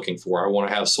what we're looking for. I want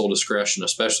to have sole discretion,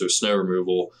 especially with snow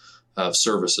removal of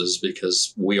services,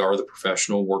 because we are the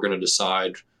professional. We're going to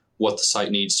decide what the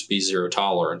site needs to be zero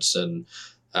tolerance. And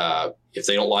if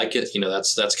they don't like it,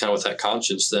 that's kind of with that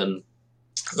conscience, then,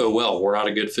 oh, well, we're not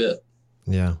a good fit.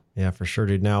 Yeah, for sure,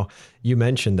 dude. Now, you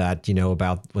mentioned that,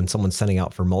 about when someone's sending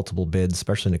out for multiple bids,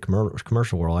 especially in the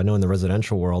commercial world. I know in the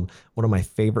residential world, one of my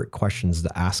favorite questions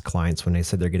to ask clients when they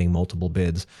said they're getting multiple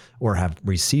bids or have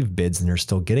received bids and they're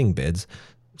still getting bids,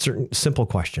 simple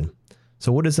question.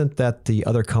 So what is it that the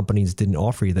other companies didn't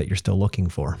offer you that you're still looking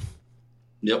for?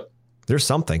 Yep. There's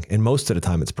something, and most of the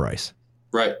time it's price.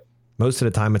 Right. Most of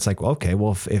the time it's like, okay,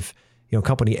 well, if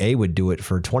company A would do it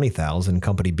for $20,000,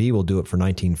 company B will do it for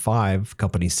 $19,500,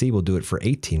 company C will do it for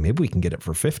 $18,000. Maybe we can get it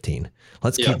for $15,000.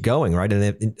 Let's keep going, right?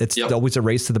 And it's always a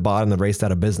race to the bottom, the race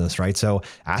out of business, right? So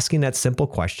asking that simple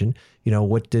question,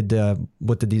 what did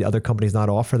the other companies not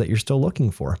offer that you're still looking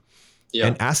for? Yeah.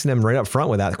 And asking them right up front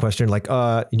with that question, like,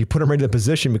 you put them right in the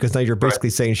position, because now you're basically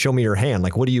saying, show me your hand.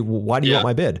 Like, why do you want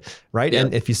my bid? Right. Yeah.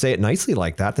 And if you say it nicely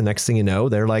like that, the next thing you know,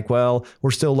 they're like, well,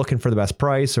 we're still looking for the best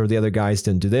price, or the other guys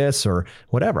didn't do this or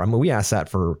whatever. I mean, we ask that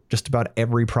for just about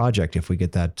every project if we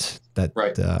get that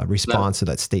response to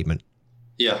that statement.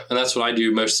 Yeah. And that's what I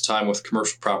do most of the time with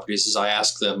commercial properties is I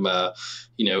ask them, are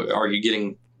you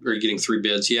getting 3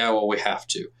 bids? Yeah, well, we have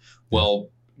to. Well,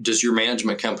 does your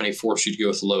management company force you to go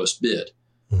with the lowest bid?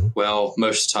 Mm-hmm. Well,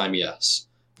 most of the time, yes.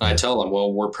 And I tell them,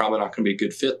 well, we're probably not going to be a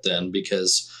good fit then,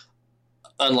 because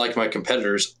unlike my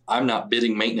competitors, I'm not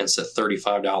bidding maintenance at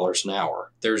 $35 an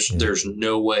hour. There's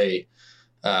no way,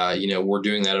 we're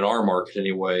doing that in our market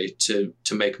anyway to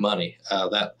make money.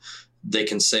 That they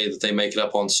can say that they make it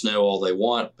up on snow all they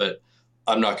want, but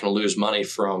I'm not going to lose money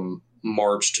from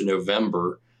March to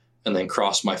November and then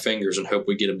cross my fingers and hope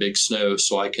we get a big snow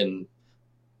so I can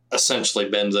essentially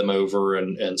bend them over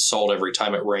and salt every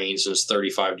time it rains and it's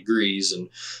 35 degrees and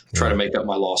try to make up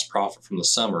my lost profit from the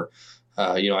summer.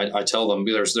 I tell them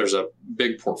there's a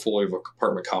big portfolio of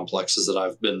apartment complexes that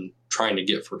I've been trying to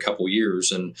get for a couple of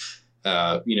years. And,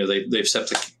 they've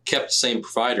kept the same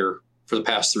provider for the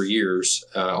past 3 years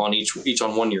on each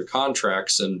on 1-year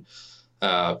contracts. And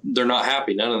they're not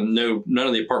happy. None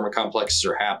of the apartment complexes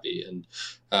are happy. And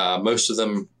most of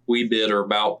them we bid are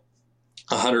about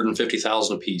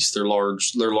 $150,000 a piece. They're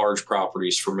large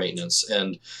properties for maintenance.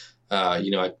 And,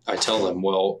 I tell them,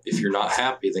 well, if you're not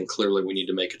happy, then clearly we need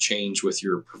to make a change with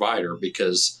your provider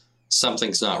because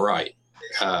something's not right.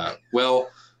 Well,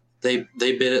 they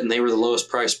bid it and they were the lowest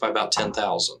price by about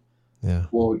 $10,000. Yeah.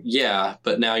 Well, yeah,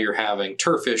 but now you're having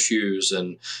turf issues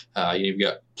and you've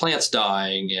got plants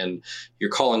dying and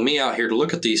you're calling me out here to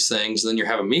look at these things. And then you're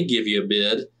having me give you a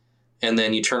bid. And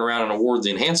then you turn around and award the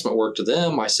enhancement work to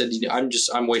them. I said,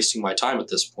 I'm wasting my time at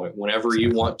this point. Whenever you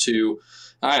want to,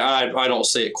 I don't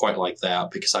say it quite like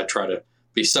that because I try to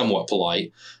be somewhat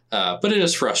polite. But it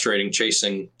is frustrating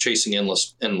chasing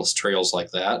endless trails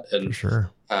like that. And For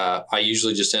sure. I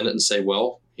usually just end it and say,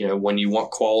 well, when you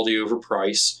want quality over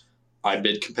price, I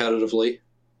bid competitively.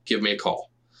 Give me a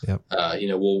call. Yep.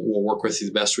 We'll work with you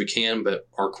the best we can, but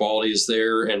our quality is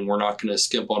there, and we're not going to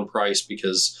skimp on price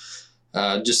because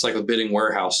just like with bidding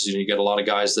warehouses, you get a lot of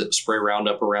guys that spray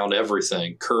Roundup around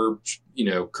everything, curbs,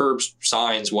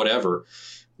 signs, whatever.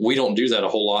 We don't do that a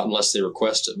whole lot unless they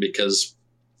request it, because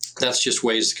that's just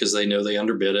ways because they know they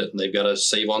underbid it and they've got to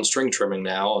save on string trimming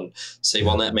now and save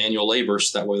on that manual labor,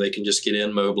 so that way they can just get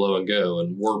in, mow, blow, and go.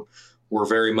 And we're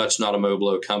very much not a mow,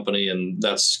 blow company, and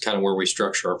that's kind of where we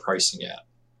structure our pricing at.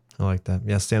 I like that.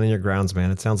 Yeah, stand on your grounds,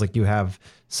 man. It sounds like you have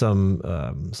some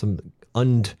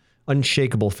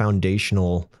unshakable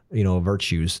foundational,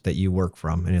 virtues that you work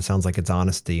from, and it sounds like it's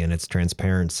honesty and it's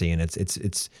transparency and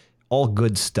it's all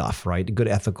good stuff, right? Good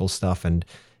ethical stuff, and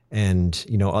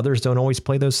others don't always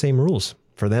play those same rules.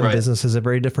 For them, right. Business is a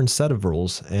very different set of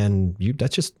rules, and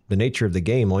that's just the nature of the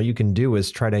game. All you can do is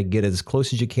try to get as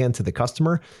close as you can to the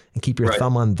customer and keep your right.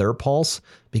 thumb on their pulse,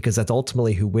 because that's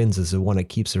ultimately who wins, is the one that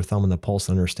keeps their thumb on the pulse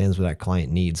and understands what that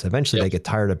client needs. Eventually, They get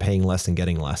tired of paying less and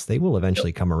getting less. They will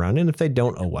eventually come around, and if they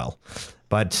don't, oh well.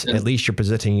 But at least you're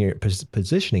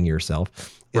positioning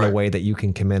yourself in a way that you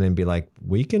can come in and be like,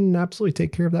 we can absolutely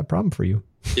take care of that problem for you.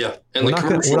 Yeah. And we're not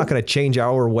going to change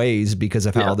our ways because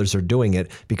of how others are doing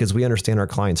it, because we understand our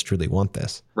clients truly want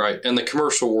this. Right. And the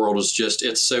commercial world is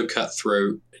it's so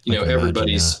cutthroat.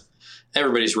 Everybody's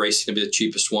racing to be the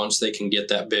cheapest one so they can get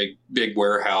that big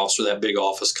warehouse or that big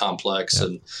office complex. Yep.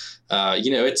 And,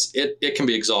 it can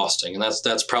be exhausting. And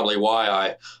that's probably why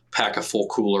I pack a full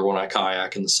cooler when I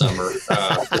kayak in the summer.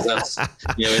 That's,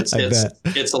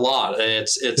 it's a lot. And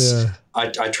I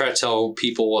try to tell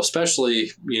people,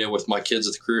 especially, with my kids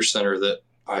at the Career Center that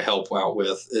I help out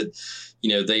with it,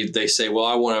 they say, well,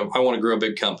 I want to grow a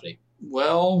big company.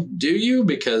 Well, do you?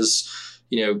 Because,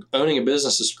 owning a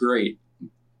business is great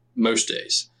most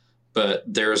days, but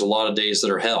there's a lot of days that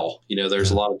are hell.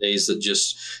 There's a lot of days that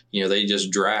just, they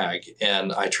just drag.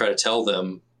 And I try to tell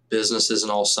them, business isn't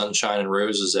all sunshine and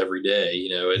roses every day.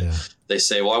 They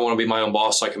say, well, I want to be my own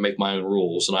boss so I can make my own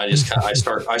rules. And I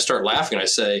start laughing. I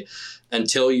say,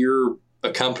 until you're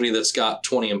a company that's got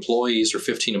 20 employees or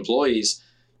 15 employees,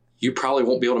 you probably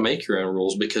won't be able to make your own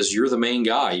rules, because you're the main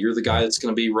guy. You're the guy that's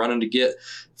going to be running to get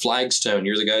flagstone.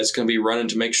 You're the guy that's going to be running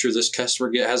to make sure this customer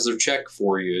has their check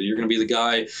for you. You're going to be the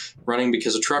guy running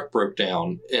because a truck broke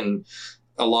down. And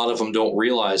a lot of them don't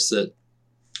realize that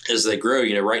as they grow,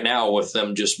 right now with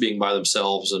them just being by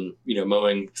themselves and,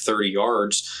 mowing 30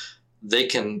 yards, they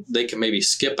can maybe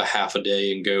skip a half a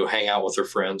day and go hang out with their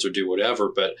friends or do whatever.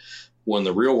 But when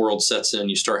the real world sets in,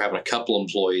 you start having a couple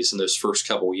employees in those first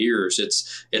couple of years,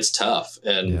 it's tough.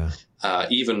 And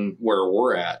even where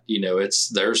we're at,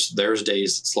 there's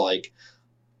days it's like,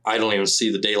 I don't even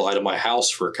see the daylight of my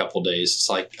house for a couple of days. It's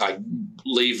like I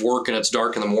leave work and it's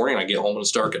dark in the morning. I get home and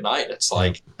it's dark at night. It's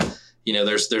like,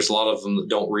 there's a lot of them that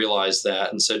don't realize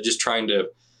that. And so just trying to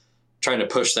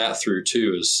push that through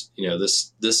too is,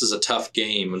 this is a tough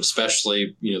game. And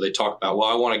especially, they talk about, well,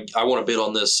 I want to bid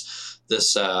on this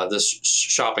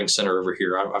shopping center over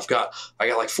here. I got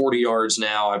like 40 yards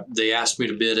now. They asked me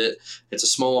to bid it. It's a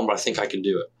small one, but I think I can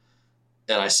do it.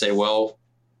 And I say, well,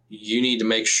 you need to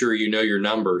make sure you know your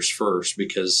numbers first,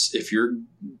 because if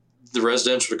the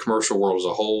residential to commercial world is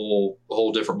a whole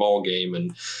different ball game.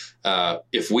 And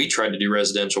if we tried to do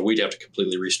residential, we'd have to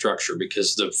completely restructure,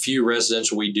 because the few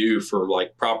residential we do for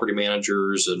like property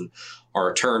managers and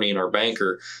our attorney and our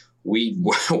banker, we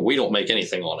don't make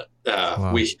anything on it.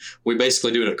 Wow. We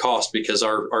basically do it at cost, because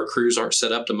our crews aren't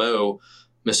set up to mow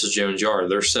Mrs. Jones' yard.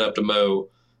 They're set up to mow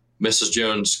Mrs.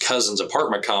 Jones' cousin's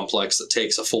apartment complex that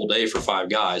takes a full day for 5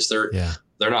 guys. They're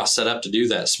not set up to do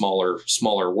that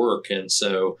smaller work. And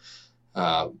so,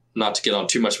 not to get on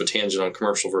too much of a tangent on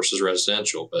commercial versus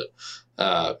residential, but,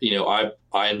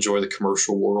 I enjoy the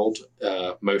commercial world,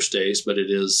 most days, but it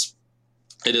is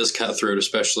cutthroat,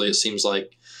 especially it seems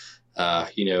like,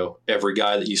 every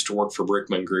guy that used to work for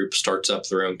Brickman Group starts up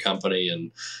their own company,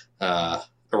 and,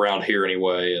 around here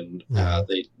anyway. And,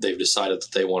 they've decided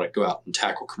that they want to go out and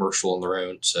tackle commercial on their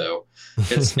own. So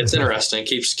it's interesting.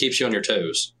 It keeps you on your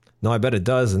toes. No, I bet it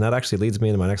does. And that actually leads me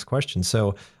into my next question.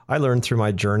 So I learned through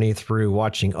my journey, through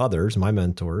watching others, my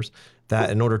mentors, that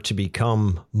in order to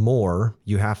become more,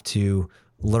 you have to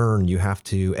learn, you have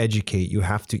to educate, you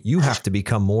have to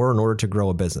become more in order to grow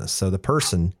a business. So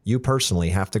you personally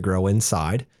have to grow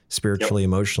inside spiritually,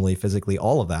 emotionally, physically,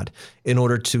 all of that, in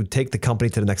order to take the company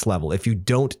to the next level. If you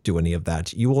don't do any of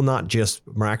that, you will not just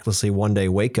miraculously one day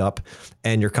wake up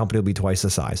and your company will be twice the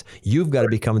size. You've got to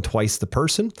become twice the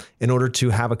person in order to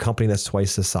have a company that's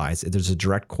twice the size. There's a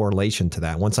direct correlation to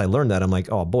that. Once I learned that, I'm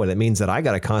like, oh boy, that means that I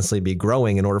got to constantly be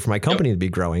growing in order for my company to be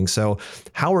growing. So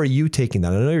how are you taking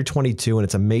that? I know you're 22 and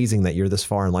it's amazing that you're this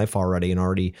far in life already and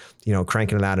already,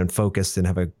 cranking it out and focused and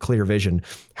have a clear vision.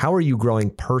 How are you growing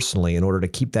personally in order to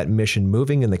keep that mission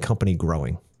moving and the company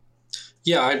growing?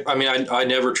 Yeah, I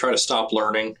never try to stop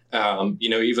learning.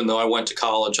 Even though I went to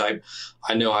college,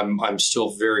 I know I'm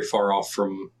still very far off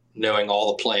from knowing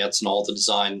all the plants and all the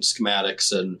design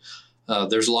schematics. And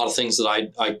there's a lot of things that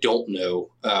I don't know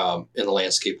in the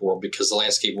landscape world because the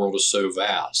landscape world is so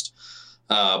vast.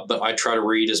 But I try to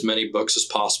read as many books as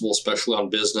possible, especially on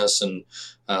business and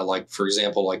for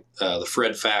example, The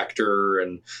Fred Factor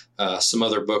and some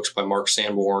other books by Mark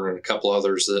Sanborn and a couple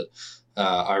others that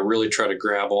I really try to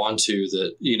grab onto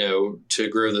that, to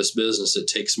grow this business, it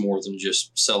takes more than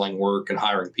just selling work and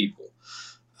hiring people.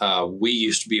 We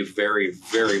used to be very,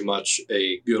 very much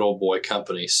a good old boy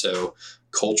company. So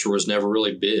culture was never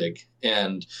really big.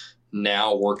 And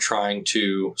now we're trying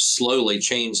to slowly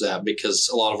change that because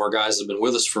a lot of our guys have been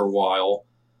with us for a while.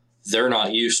 They're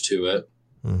not used to it.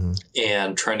 Mm-hmm.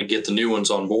 And trying to get the new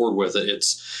ones on board with it,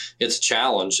 it's a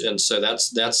challenge. And so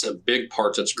that's a big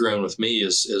part that's grown with me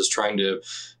is trying to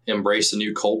embrace a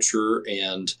new culture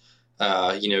and,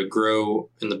 grow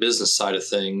in the business side of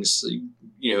things,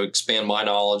 expand my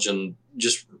knowledge and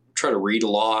just try to read a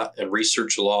lot and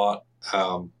research a lot.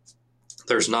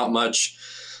 There's not much.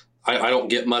 I don't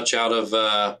get much out of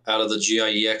the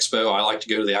GIE Expo. I like to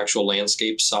go to the actual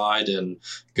landscape side and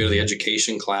go to the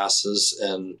education classes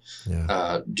and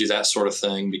do that sort of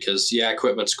thing because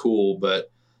equipment's cool,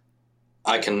 but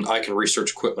I can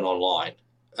research equipment online.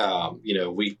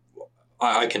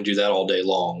 I can do that all day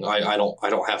long. I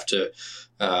don't have to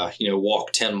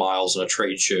walk 10 miles in a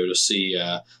trade show to see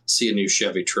a new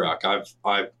Chevy truck.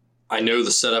 I know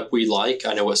the setup we like.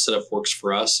 I know what setup works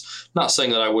for us. Not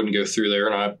saying that I wouldn't go through there,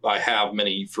 and I have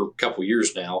many for a couple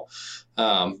years now,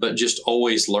 but just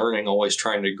always learning, always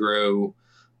trying to grow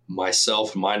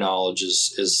myself and my knowledge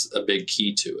is a big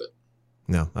key to it.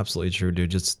 No, absolutely true, dude.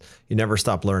 Just you never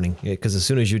stop learning because as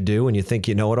soon as you do and you think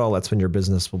you know it all, that's when your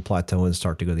business will plateau and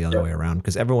start to go the other way around.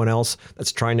 Because everyone else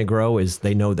that's trying to grow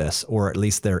they know this, or at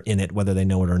least they're in it, whether they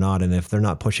know it or not. And if they're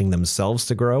not pushing themselves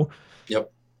to grow,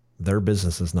 their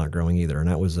business is not growing either. And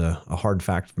that was a hard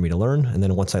fact for me to learn. And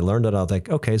then once I learned it, I was like,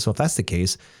 okay, so if that's the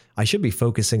case, I should be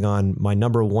focusing on my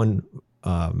number one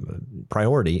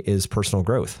priority is personal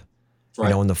growth.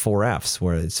 Right. In the 4 F's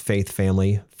where it's faith,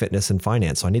 family, fitness, and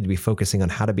finance. So I need to be focusing on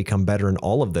how to become better in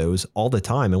all of those all the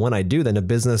time. And when I do, then a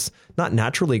business not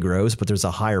naturally grows, but there's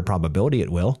a higher probability it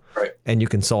will. Right. And you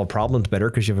can solve problems better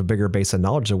because you have a bigger base of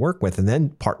knowledge to work with and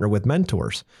then partner with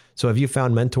mentors. So have you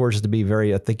found mentors to be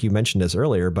I think you mentioned this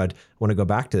earlier, but I want to go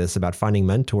back to this about finding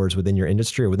mentors within your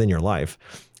industry or within your life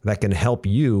that can help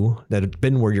you, that have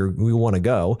been where you want to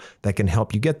go, that can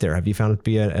help you get there. Have you found it to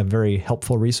be a very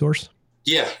helpful resource?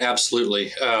 Yeah,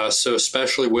 absolutely. So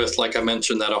especially with, like I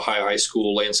mentioned, that Ohio High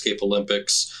School Landscape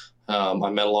Olympics, I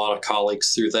met a lot of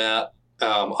colleagues through that.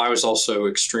 I was also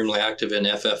extremely active in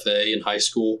FFA in high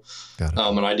school,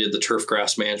 and I did the turf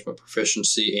grass management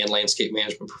proficiency and landscape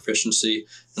management proficiency.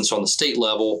 And so on the state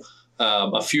level,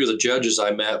 a few of the judges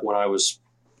I met when I was,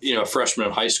 a freshman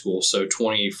in high school, so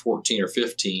 2014 or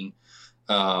 15,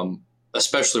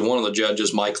 especially one of the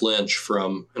judges, Mike Lynch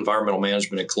from Environmental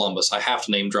Management in Columbus. I have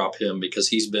to name drop him because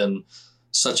he's been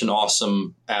such an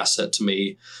awesome asset to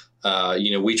me.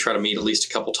 We try to meet at least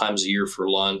a couple times a year for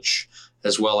lunch,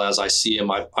 as well as I see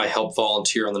him. I help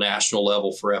volunteer on the national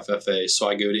level for FFA. So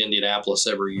I go to Indianapolis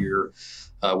every year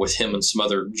with him and some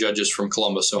other judges from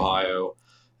Columbus, Ohio.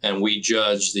 And we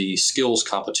judge the skills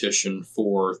competition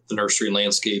for the Nursery and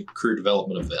Landscape Career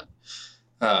Development event.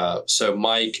 So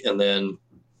Mike and then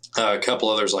a couple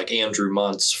others like Andrew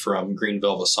Muntz from Green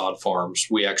Velvet Sod Farms.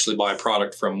 We actually buy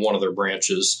product from one of their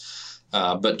branches.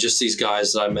 But just these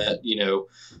guys that I met,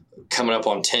 coming up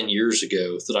on 10 years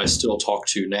ago that I still talk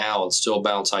to now and still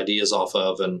bounce ideas off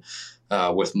of. And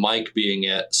with Mike being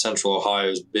at Central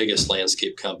Ohio's biggest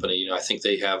landscape company, I think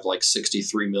they have like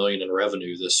 $63 million in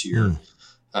revenue this year.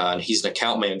 And he's an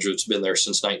account manager that's been there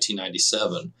since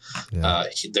 1997. Yeah.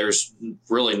 There's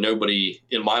really nobody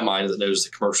in my mind that knows the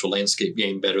commercial landscape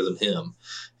game better than him.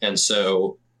 And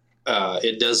so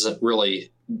it doesn't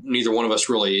really, neither one of us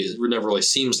never really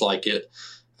seems like it.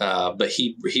 But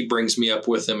he brings me up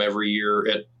with him every year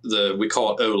at we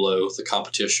call it OLO, the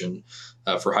competition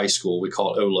for high school. We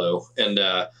call it OLO. And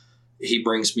he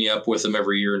brings me up with him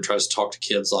every year and tries to talk to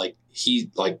kids. Like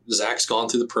Zach's gone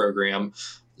through the program.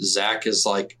 Zach is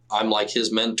like, I'm like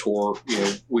his mentor.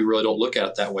 We really don't look at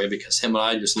it that way because him and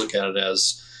I just look at it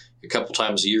as a couple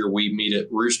times a year we meet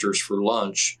at Roosters for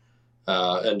lunch,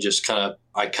 and just I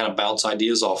bounce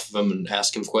ideas off of him and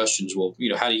ask him questions. Well,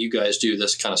 how do you guys do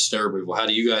this kind of snow removal? How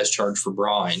do you guys charge for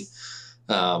brine?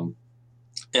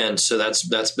 And so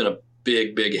that's been a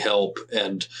big help.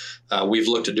 And we've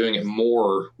looked at doing it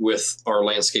more with our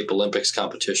Landscape Olympics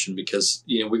competition because,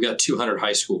 we've got 200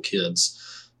 high school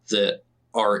kids that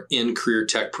are in career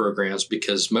tech programs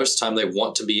because most of the time they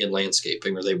want to be in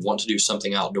landscaping or they want to do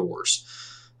something outdoors.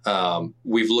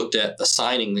 We've looked at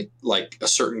assigning like a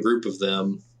certain group of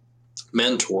them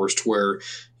mentors to where,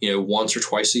 once or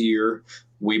twice a year,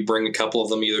 we bring a couple of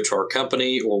them either to our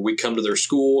company or we come to their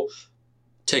school,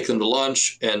 take them to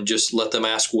lunch and just let them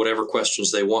ask whatever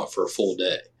questions they want for a full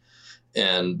day.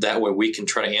 And that way we can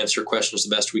try to answer questions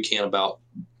the best we can about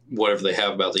whatever they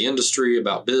have about the industry,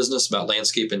 about business, about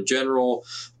landscape in general,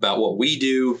 about what we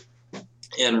do,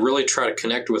 and really try to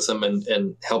connect with them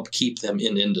and help keep them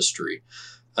in industry.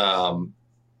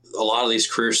 A lot of these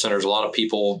career centers, a lot of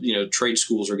people, trade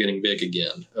schools are getting big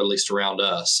again, at least around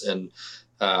us. And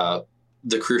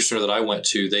the career center that I went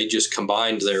to, they just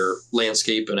combined their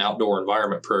landscape and outdoor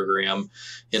environment program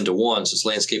into one. So it's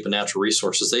landscape and natural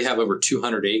resources. They have over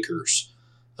 200 acres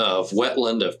of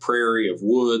wetland, of prairie, of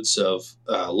woods, of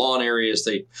lawn areas.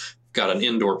 They got an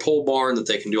indoor pole barn that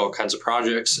they can do all kinds of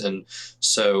projects. And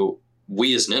so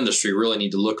we as an industry really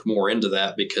need to look more into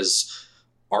that because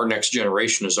our next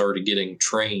generation is already getting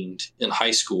trained in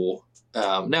high school.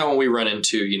 Now, when we run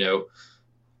into,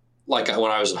 like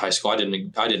when I was in high school, I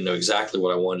didn't know exactly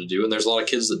what I wanted to do. And there's a lot of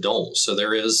kids that don't. So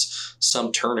there is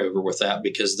some turnover with that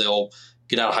because they'll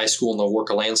get out of high school and they'll work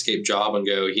a landscape job and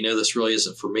go, this really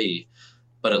isn't for me.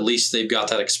 But at least they've got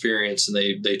that experience and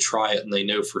they try it and they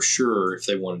know for sure if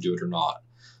they want to do it or not.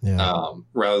 Yeah.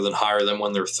 Rather than hire them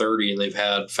when they're 30 and they've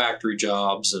had factory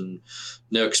jobs and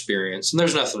no experience. And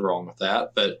there's nothing wrong with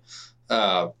that. But,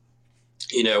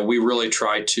 we really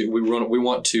try to, we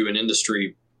want to in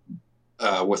industry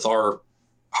with our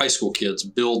high school kids,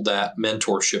 build that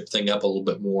mentorship thing up a little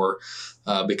bit more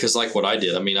because like what I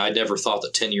did, I never thought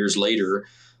that 10 years later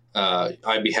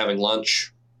I'd be having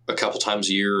lunch a couple times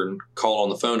a year and call on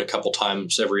the phone a couple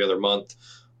times every other month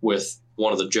with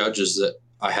one of the judges that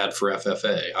I had for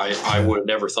FFA. I would have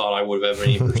never thought I would have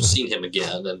ever seen him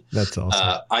again. And that's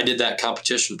awesome. I did that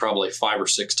competition probably 5 or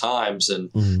 6 times.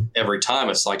 And every time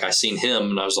it's like, I seen him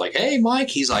and I was like, hey, Mike,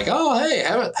 he's like, oh, hey,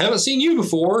 haven't seen you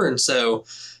before. And so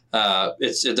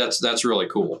that's really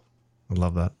cool. I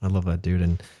love that, dude.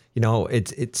 And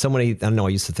it's so many, I don't know, I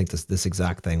used to think this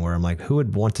exact thing where I'm like, who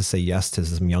would want to say yes to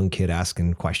some young kid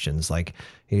asking questions? Like,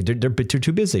 hey, they're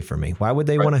too busy for me. Why would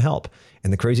they want to help?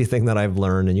 And the crazy thing that I've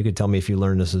learned, and you could tell me if you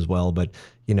learned this as well, but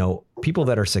people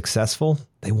that are successful,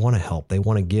 they want to help. They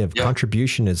want to give. Yeah.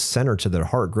 Contribution is center to their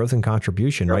heart, growth and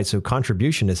contribution, right? So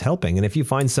contribution is helping. And if you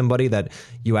find somebody that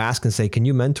you ask and say, can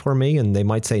you mentor me? And they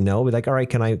might say no, but like, all right,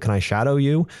 can I shadow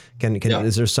you?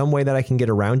 Is there some way that I can get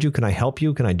around you? Can I help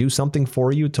you? Can I do something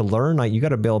for you to learn? You got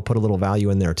to be able to put a little value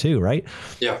in there too, right?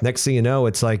 Yeah. Next thing you know,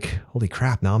 it's like, holy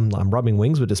crap, now I'm rubbing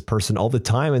wings with this person all the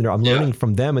time. And I'm learning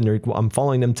from them and I'm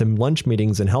following them to lunch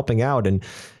meetings and helping out. And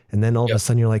then all of a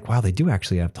sudden you're like, wow, they do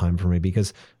actually have time for me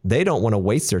because they don't want to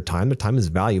waste their time. Their time is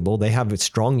valuable. They have a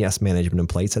strong yes management in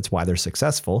place. That's why they're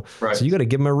successful. Right. So you got to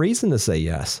give them a reason to say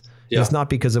yes. Yeah. It's not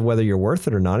because of whether you're worth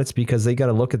it or not. It's because they got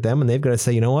to look at them and they've got to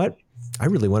say, you know what? I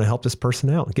really want to help this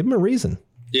person out. Give them a reason.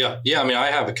 Yeah. Yeah.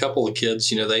 I have a couple of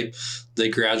kids, they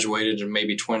graduated in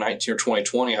maybe 2019 or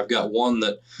 2020. I've got one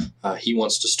that he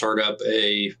wants to start up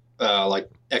a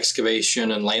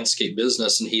excavation and landscape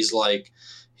business. And he's like,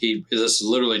 this is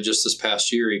literally just this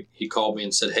past year, he called me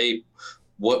and said, hey,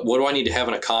 what do I need to have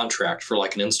in a contract for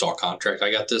like an install contract?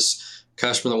 I got this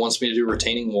customer that wants me to do a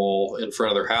retaining wall in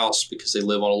front of their house because they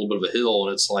live on a little bit of a hill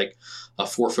and it's like a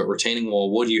 4-foot retaining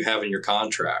wall. What do you have in your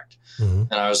contract?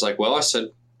 Mm-hmm. And I was like, well, I said,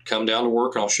 come down to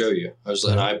work and I'll show you.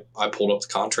 And I pulled up the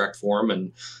contract for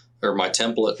him or my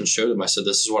template and showed him. I said,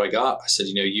 this is what I got. I said,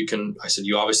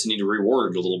 you obviously need to reword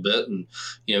it a little bit and,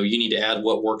 you need to add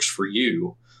what works for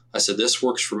you. I said, this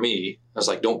works for me. I was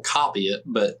like, don't copy it,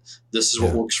 but this is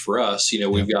what works for us.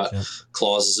 We've got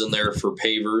clauses in there for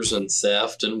pavers and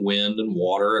theft and wind and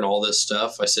water and all this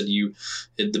stuff. I said,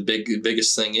 the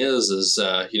biggest thing is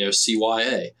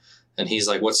CYA. And he's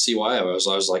like, what's CYA?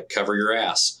 I was like, cover your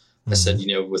ass. Mm-hmm. I said,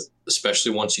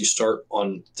 especially once you start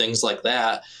on things like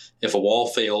that, if a wall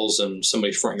fails and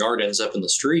somebody's front yard ends up in the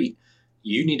street,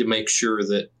 you need to make sure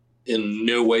that in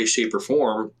no way, shape or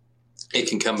form, it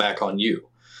can come back on you.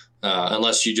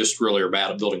 unless you just really are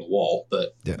bad at building a wall,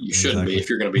 but you shouldn't be if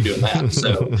you're going to be doing that.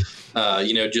 So,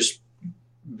 just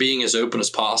being as open as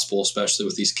possible, especially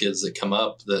with these kids that come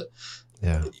up, that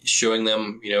showing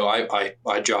them,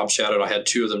 I job shadowed. I had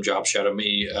 2 of them job shadow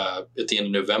me at the end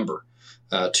of November.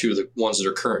 2 of the ones that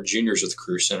are current juniors at the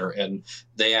Career Center, and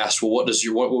they asked, well, what does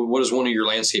one of your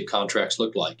landscape contracts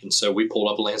look like? And so we pulled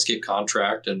up a landscape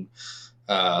contract, and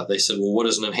they said, well, what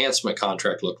does an enhancement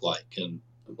contract look like? And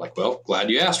I'm like, well, glad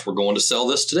you asked. We're going to sell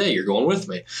this today. You're going with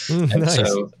me. And nice.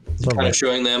 So kind of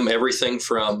showing them everything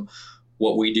from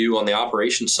what we do on the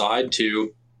operations side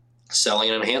to selling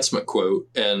an enhancement quote.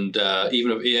 And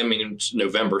even if, it's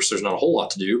November, so there's not a whole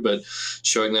lot to do, but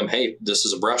showing them, hey, this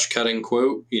is a brush cutting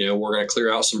quote. We're going to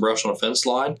clear out some brush on a fence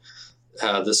line.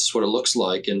 This is what it looks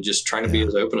like. And just trying to be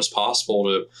as open as possible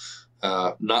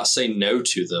to not say no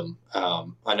to them.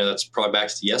 I know that's probably back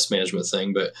to the yes management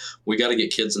thing, but we got to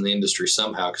get kids in the industry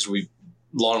somehow, because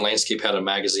Lawn and Landscape had a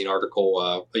magazine article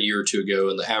a year or 2 ago,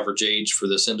 and the average age for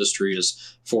this industry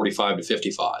is 45 to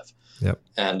 55. Yep.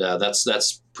 And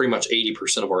that's pretty much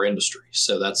 80% of our industry.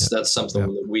 So that's something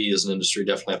that we as an industry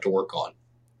definitely have to work on.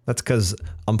 That's because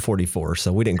I'm 44,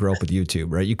 so we didn't grow up with YouTube,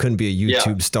 right? You couldn't be a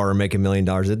YouTube star and make $1 million.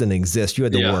 It didn't exist. You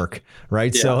had to work,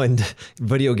 right? Yeah. So, and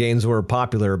video games were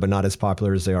popular, but not as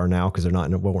popular as they are now, because they're not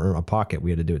in a pocket. We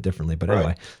had to do it differently. But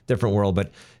anyway, different world.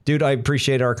 But dude, I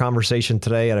appreciate our conversation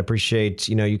today, and I appreciate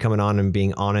you coming on and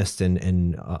being honest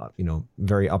and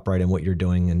very upright in what you're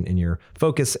doing, and your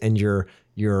focus and your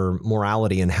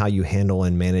morality and how you handle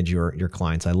and manage your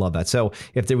clients. I love that. So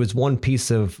if there was one piece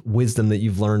of wisdom that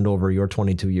you've learned over your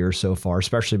 22 years so far,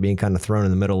 especially being kind of thrown in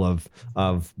the middle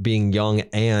of being young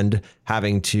and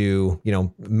having to,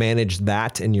 manage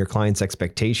that and your clients'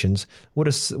 expectations, what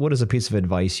is a piece of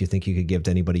advice you think you could give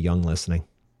to anybody young listening?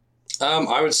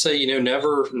 I would say,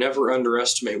 never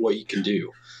underestimate what you can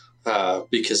do.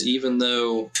 Because even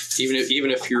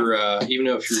if you're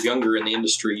younger in the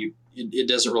industry, it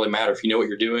doesn't really matter if you know what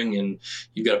you're doing and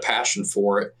you've got a passion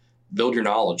for it. Build your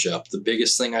knowledge up. The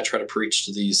biggest thing I try to preach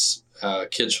to these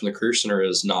kids from the Career Center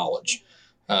is knowledge.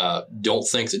 Don't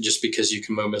think that just because you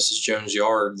can mow Mrs. Jones'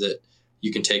 yard that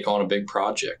you can take on a big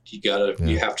project.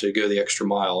 You have to go the extra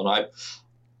mile. And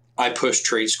I push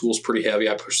trade schools pretty heavy.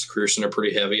 I push the Career Center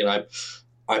pretty heavy, and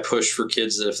I push for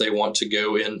kids that if they want to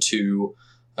go into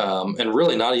and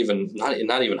really not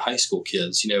even high school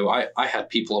kids. I had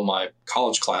people in my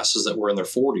college classes that were in their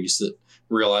 40s that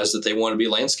realized that they want to be a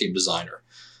landscape designer.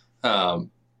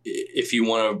 If you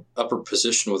want an upper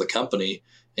position with a company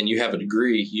and you have a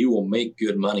degree, you will make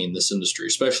good money in this industry,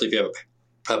 especially if you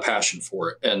have a passion for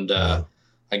it. And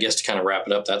I guess to kind of wrap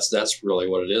it up, that's really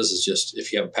what it is just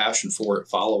if you have a passion for it,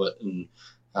 follow it, and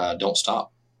don't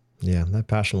stop. Yeah, that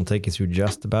passion will take you through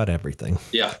just about everything.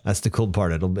 Yeah, that's the cool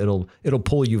part. It'll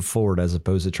pull you forward as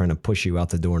opposed to trying to push you out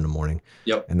the door in the morning.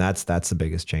 Yep, and that's the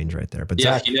biggest change right there. But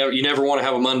Zach, you never want to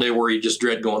have a Monday where you just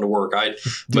dread going to work.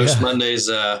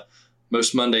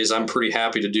 Most Mondays I'm pretty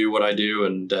happy to do what I do,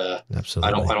 and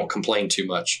absolutely, I don't complain too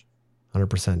much.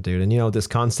 100%, dude. And this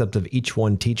concept of each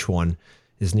one teach one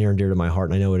is near and dear to my heart,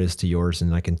 and I know it is to yours,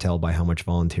 and I can tell by how much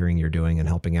volunteering you're doing and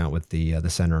helping out with the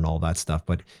center and all that stuff.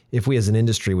 But if we as an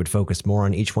industry would focus more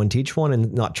on each one teach one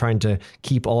and not trying to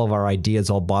keep all of our ideas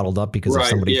all bottled up because if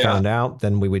somebody found out,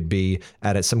 then we would be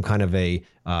at some kind of a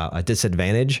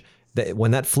disadvantage. When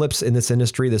that flips in this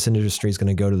industry is going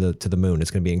to go to the moon.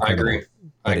 It's going to be incredible.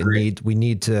 I agree. We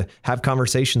need to have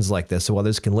conversations like this so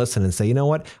others can listen and say, you know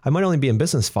what, I might only be in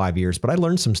business 5 years, but I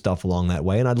learned some stuff along that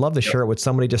way. And I'd love to share it with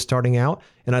somebody just starting out.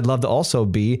 And I'd love to also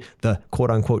be the quote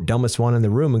unquote dumbest one in the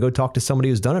room and go talk to somebody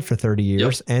who's done it for 30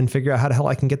 years and figure out how the hell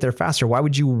I can get there faster. Why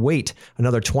would you wait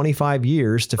another 25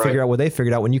 years to figure out what they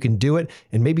figured out when you can do it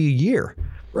in maybe a year?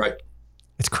 Right.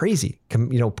 It's crazy.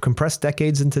 Compress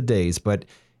decades into days, but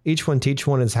each one teach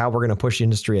one is how we're going to push the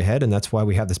industry ahead. And that's why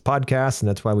we have this podcast, and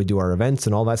that's why we do our events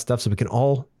and all that stuff. So we can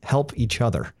all help each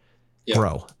other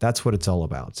grow. That's what it's all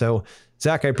about. So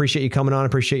Zach, I appreciate you coming on. I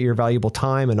appreciate your valuable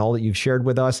time and all that you've shared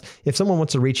with us. If someone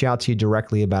wants to reach out to you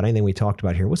directly about anything we talked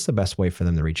about here, what's the best way for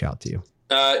them to reach out to you?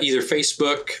 Either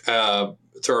Facebook,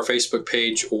 through our Facebook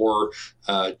page, or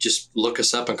just look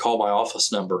us up and call my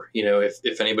office number.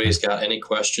 If anybody's got any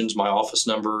questions, my office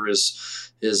number is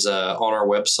on our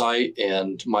website,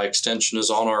 and my extension is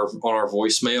on our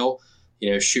voicemail.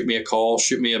 Shoot me a call,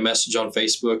 shoot me a message on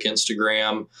Facebook,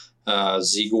 Instagram,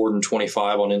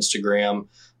 zgordon25 on Instagram.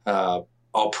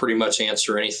 I'll pretty much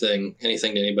answer anything to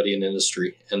anybody in the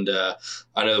industry. And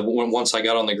I know once I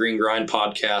got on the Green Grind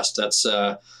podcast, that's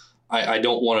I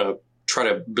don't want to try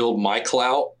to build my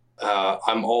clout.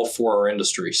 I'm all for our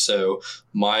industry. So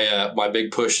my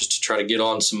big push is to try to get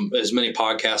on as many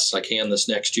podcasts as I can this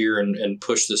next year and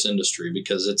push this industry,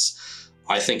 because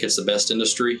I think it's the best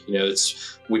industry.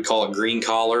 We call it green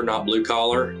collar, not blue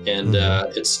collar. And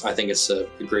I think it's a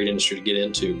great industry to get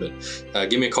into. But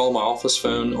give me a call on my office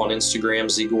phone, on Instagram,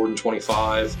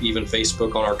 zgordon25, even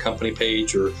Facebook on our company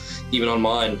page, or even on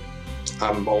mine.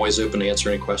 I'm always open to answer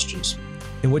any questions.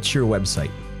 And what's your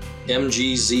website?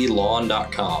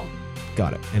 mgzlawn.com.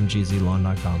 Got it.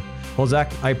 mgzlawn.com. Well,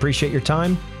 Zach, I appreciate your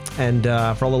time. And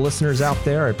for all the listeners out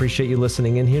there, I appreciate you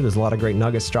listening in here. There's a lot of great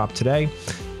nuggets dropped today.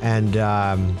 And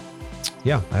I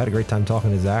had a great time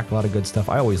talking to Zach. A lot of good stuff.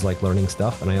 I always like learning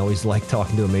stuff, and I always like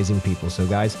talking to amazing people. So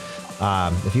guys,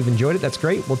 if you've enjoyed it, that's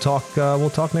great. We'll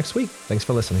talk next week. Thanks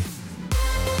for listening.